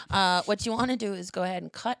 Good. What you want to do is go ahead and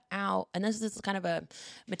cut out, and this is kind of a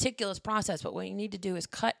meticulous process, but what you need to do is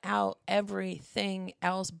cut out everything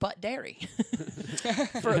else but dairy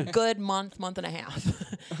for a good month and a half.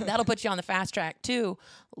 That'll put you on the fast track to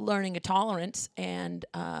learning a tolerance and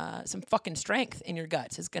some fucking strength in your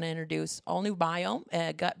guts. It's going to introduce all new biome,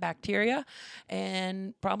 gut bacteria,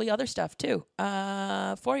 and probably other stuff too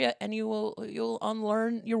for you, and you'll unlearn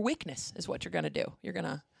your weakness is what you're going to do. You're going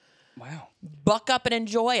to buck up and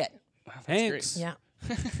enjoy it. Wow, that's Hanks. great. Yeah.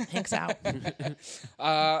 Hanks out.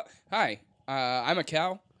 Hi, I'm a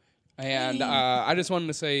cow, and I just wanted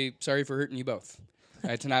to say sorry for hurting you both.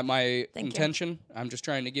 It's not my intention. I'm just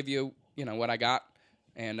trying to give you, what I got,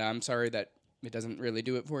 and I'm sorry that it doesn't really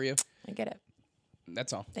do it for you. I get it.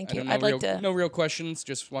 That's all. Thank you. No real questions.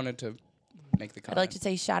 Just wanted to make the comment. I'd like to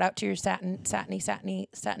say shout out to your satin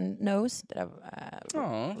nose. That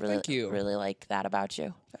Thank you. Really like that about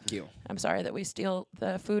you. Thank you. I'm sorry that we steal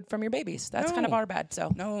the food from your babies. That's kind of our bad.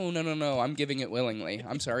 So No. I'm giving it willingly.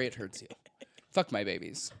 I'm sorry it hurts you. Fuck my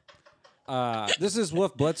babies. This is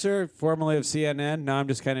Wolf Blitzer, formerly of CNN. Now I'm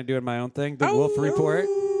just kind of doing my own thing. The Wolf Report.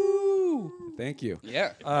 Thank you.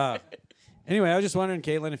 Yeah. Anyway, I was just wondering,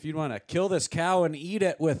 Caitlin, if you'd want to kill this cow and eat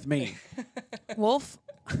it with me. Wolf,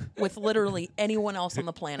 with literally anyone else on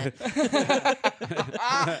the planet.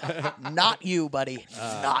 Not you, buddy.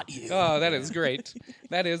 Not you. Oh, that is great.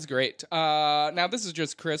 That is great. Now, this is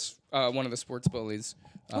just Chris, one of the Sports Bullies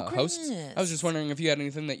hosts. Chris. I was just wondering if you had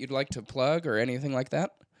anything that you'd like to plug or anything like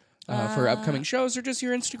that for upcoming shows or just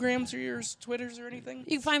your Instagrams or your Twitters or anything.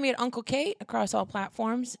 You can find me at Uncle Kate across all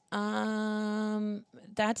platforms.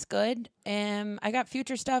 That's good. I got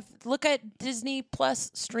future stuff. Look at Disney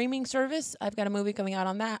Plus streaming service. I've got a movie coming out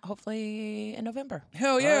on that, hopefully in November.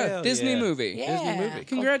 Hell yeah. hell Disney yeah. movie. Yeah. Disney movie. Called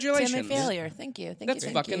Congratulations. Timid Failure. Thank you. That's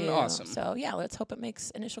fucking awesome. So, yeah, let's hope it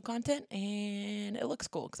makes initial content and it looks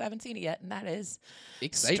cool because I haven't seen it yet, and that is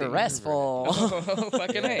Exciting. stressful. Oh,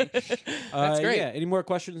 fucking A. That's great. Yeah. Any more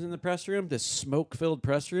questions in the press room? This smoke-filled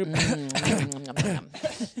press room?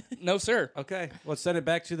 No, sir. Okay. Let's send it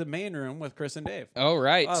back to the main room with Chris and Dave. All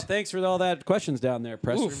right. Oh, thanks for all that questions down there,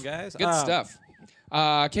 press Oof, room guys. Good stuff.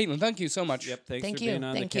 Caitlin, thank you so much. Yep. Thanks Thank for you. being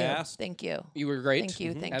on Thank the you. cast. Thank you. You were great. Thank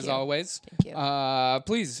you. Thank as you. always. Thank you.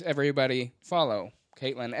 Please, everybody, follow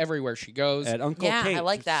Caitlin everywhere she goes. At Uncle Yeah, Kate. I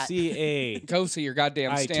like that. CA. Go see your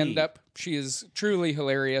goddamn IT. stand-up. She is truly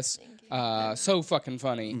hilarious. So fucking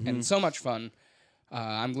funny and so much fun.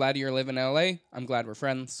 I'm glad you're living in LA. I'm glad we're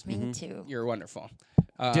friends. Me too. You're wonderful.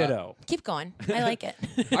 Ditto. Keep going. I like it.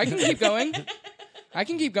 I can keep going.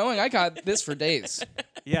 I got this for days.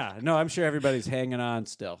 Yeah, no, I'm sure everybody's hanging on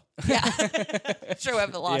still. Yeah. Sure, we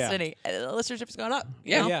haven't lost Yeah. any. The listenership's going up.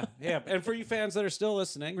 you Yeah. know? Yeah. And for you fans that are still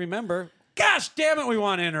listening, remember, gosh damn it, we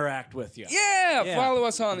want to interact with you. Yeah, Yeah. follow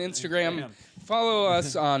us on Instagram. Follow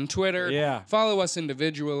us on Twitter. Yeah. Follow us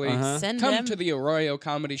individually. Send Come them. to the Arroyo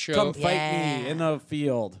Comedy Show Come fight Yeah. me in the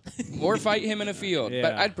field. or fight him in a field.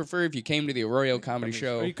 But Yeah. I'd prefer if you came to the Arroyo Comedy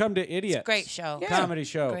Show. Or you come to Idiots. Great show. Yeah. Comedy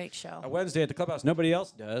show. Great show. A Wednesday at the Clubhouse. Nobody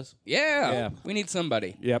else does. Yeah. Yeah. We need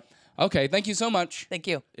somebody. Yep. Okay, thank you so much. Thank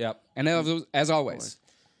you. Yep. And as always,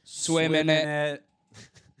 swim in it.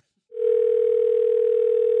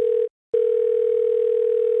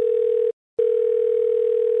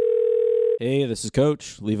 Hey, this is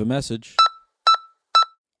Coach. Leave a message.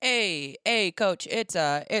 Hey, Coach. It's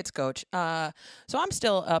Coach. So I'm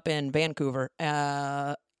still up in Vancouver.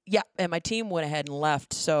 Yeah, and my team went ahead and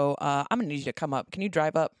left. So I'm gonna need you to come up. Can you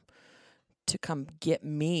drive up to come get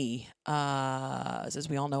me? As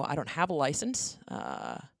we all know, I don't have a license.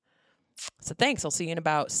 So thanks. I'll see you in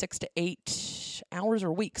about 6 to 8 hours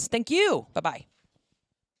or weeks. Thank you. Bye bye.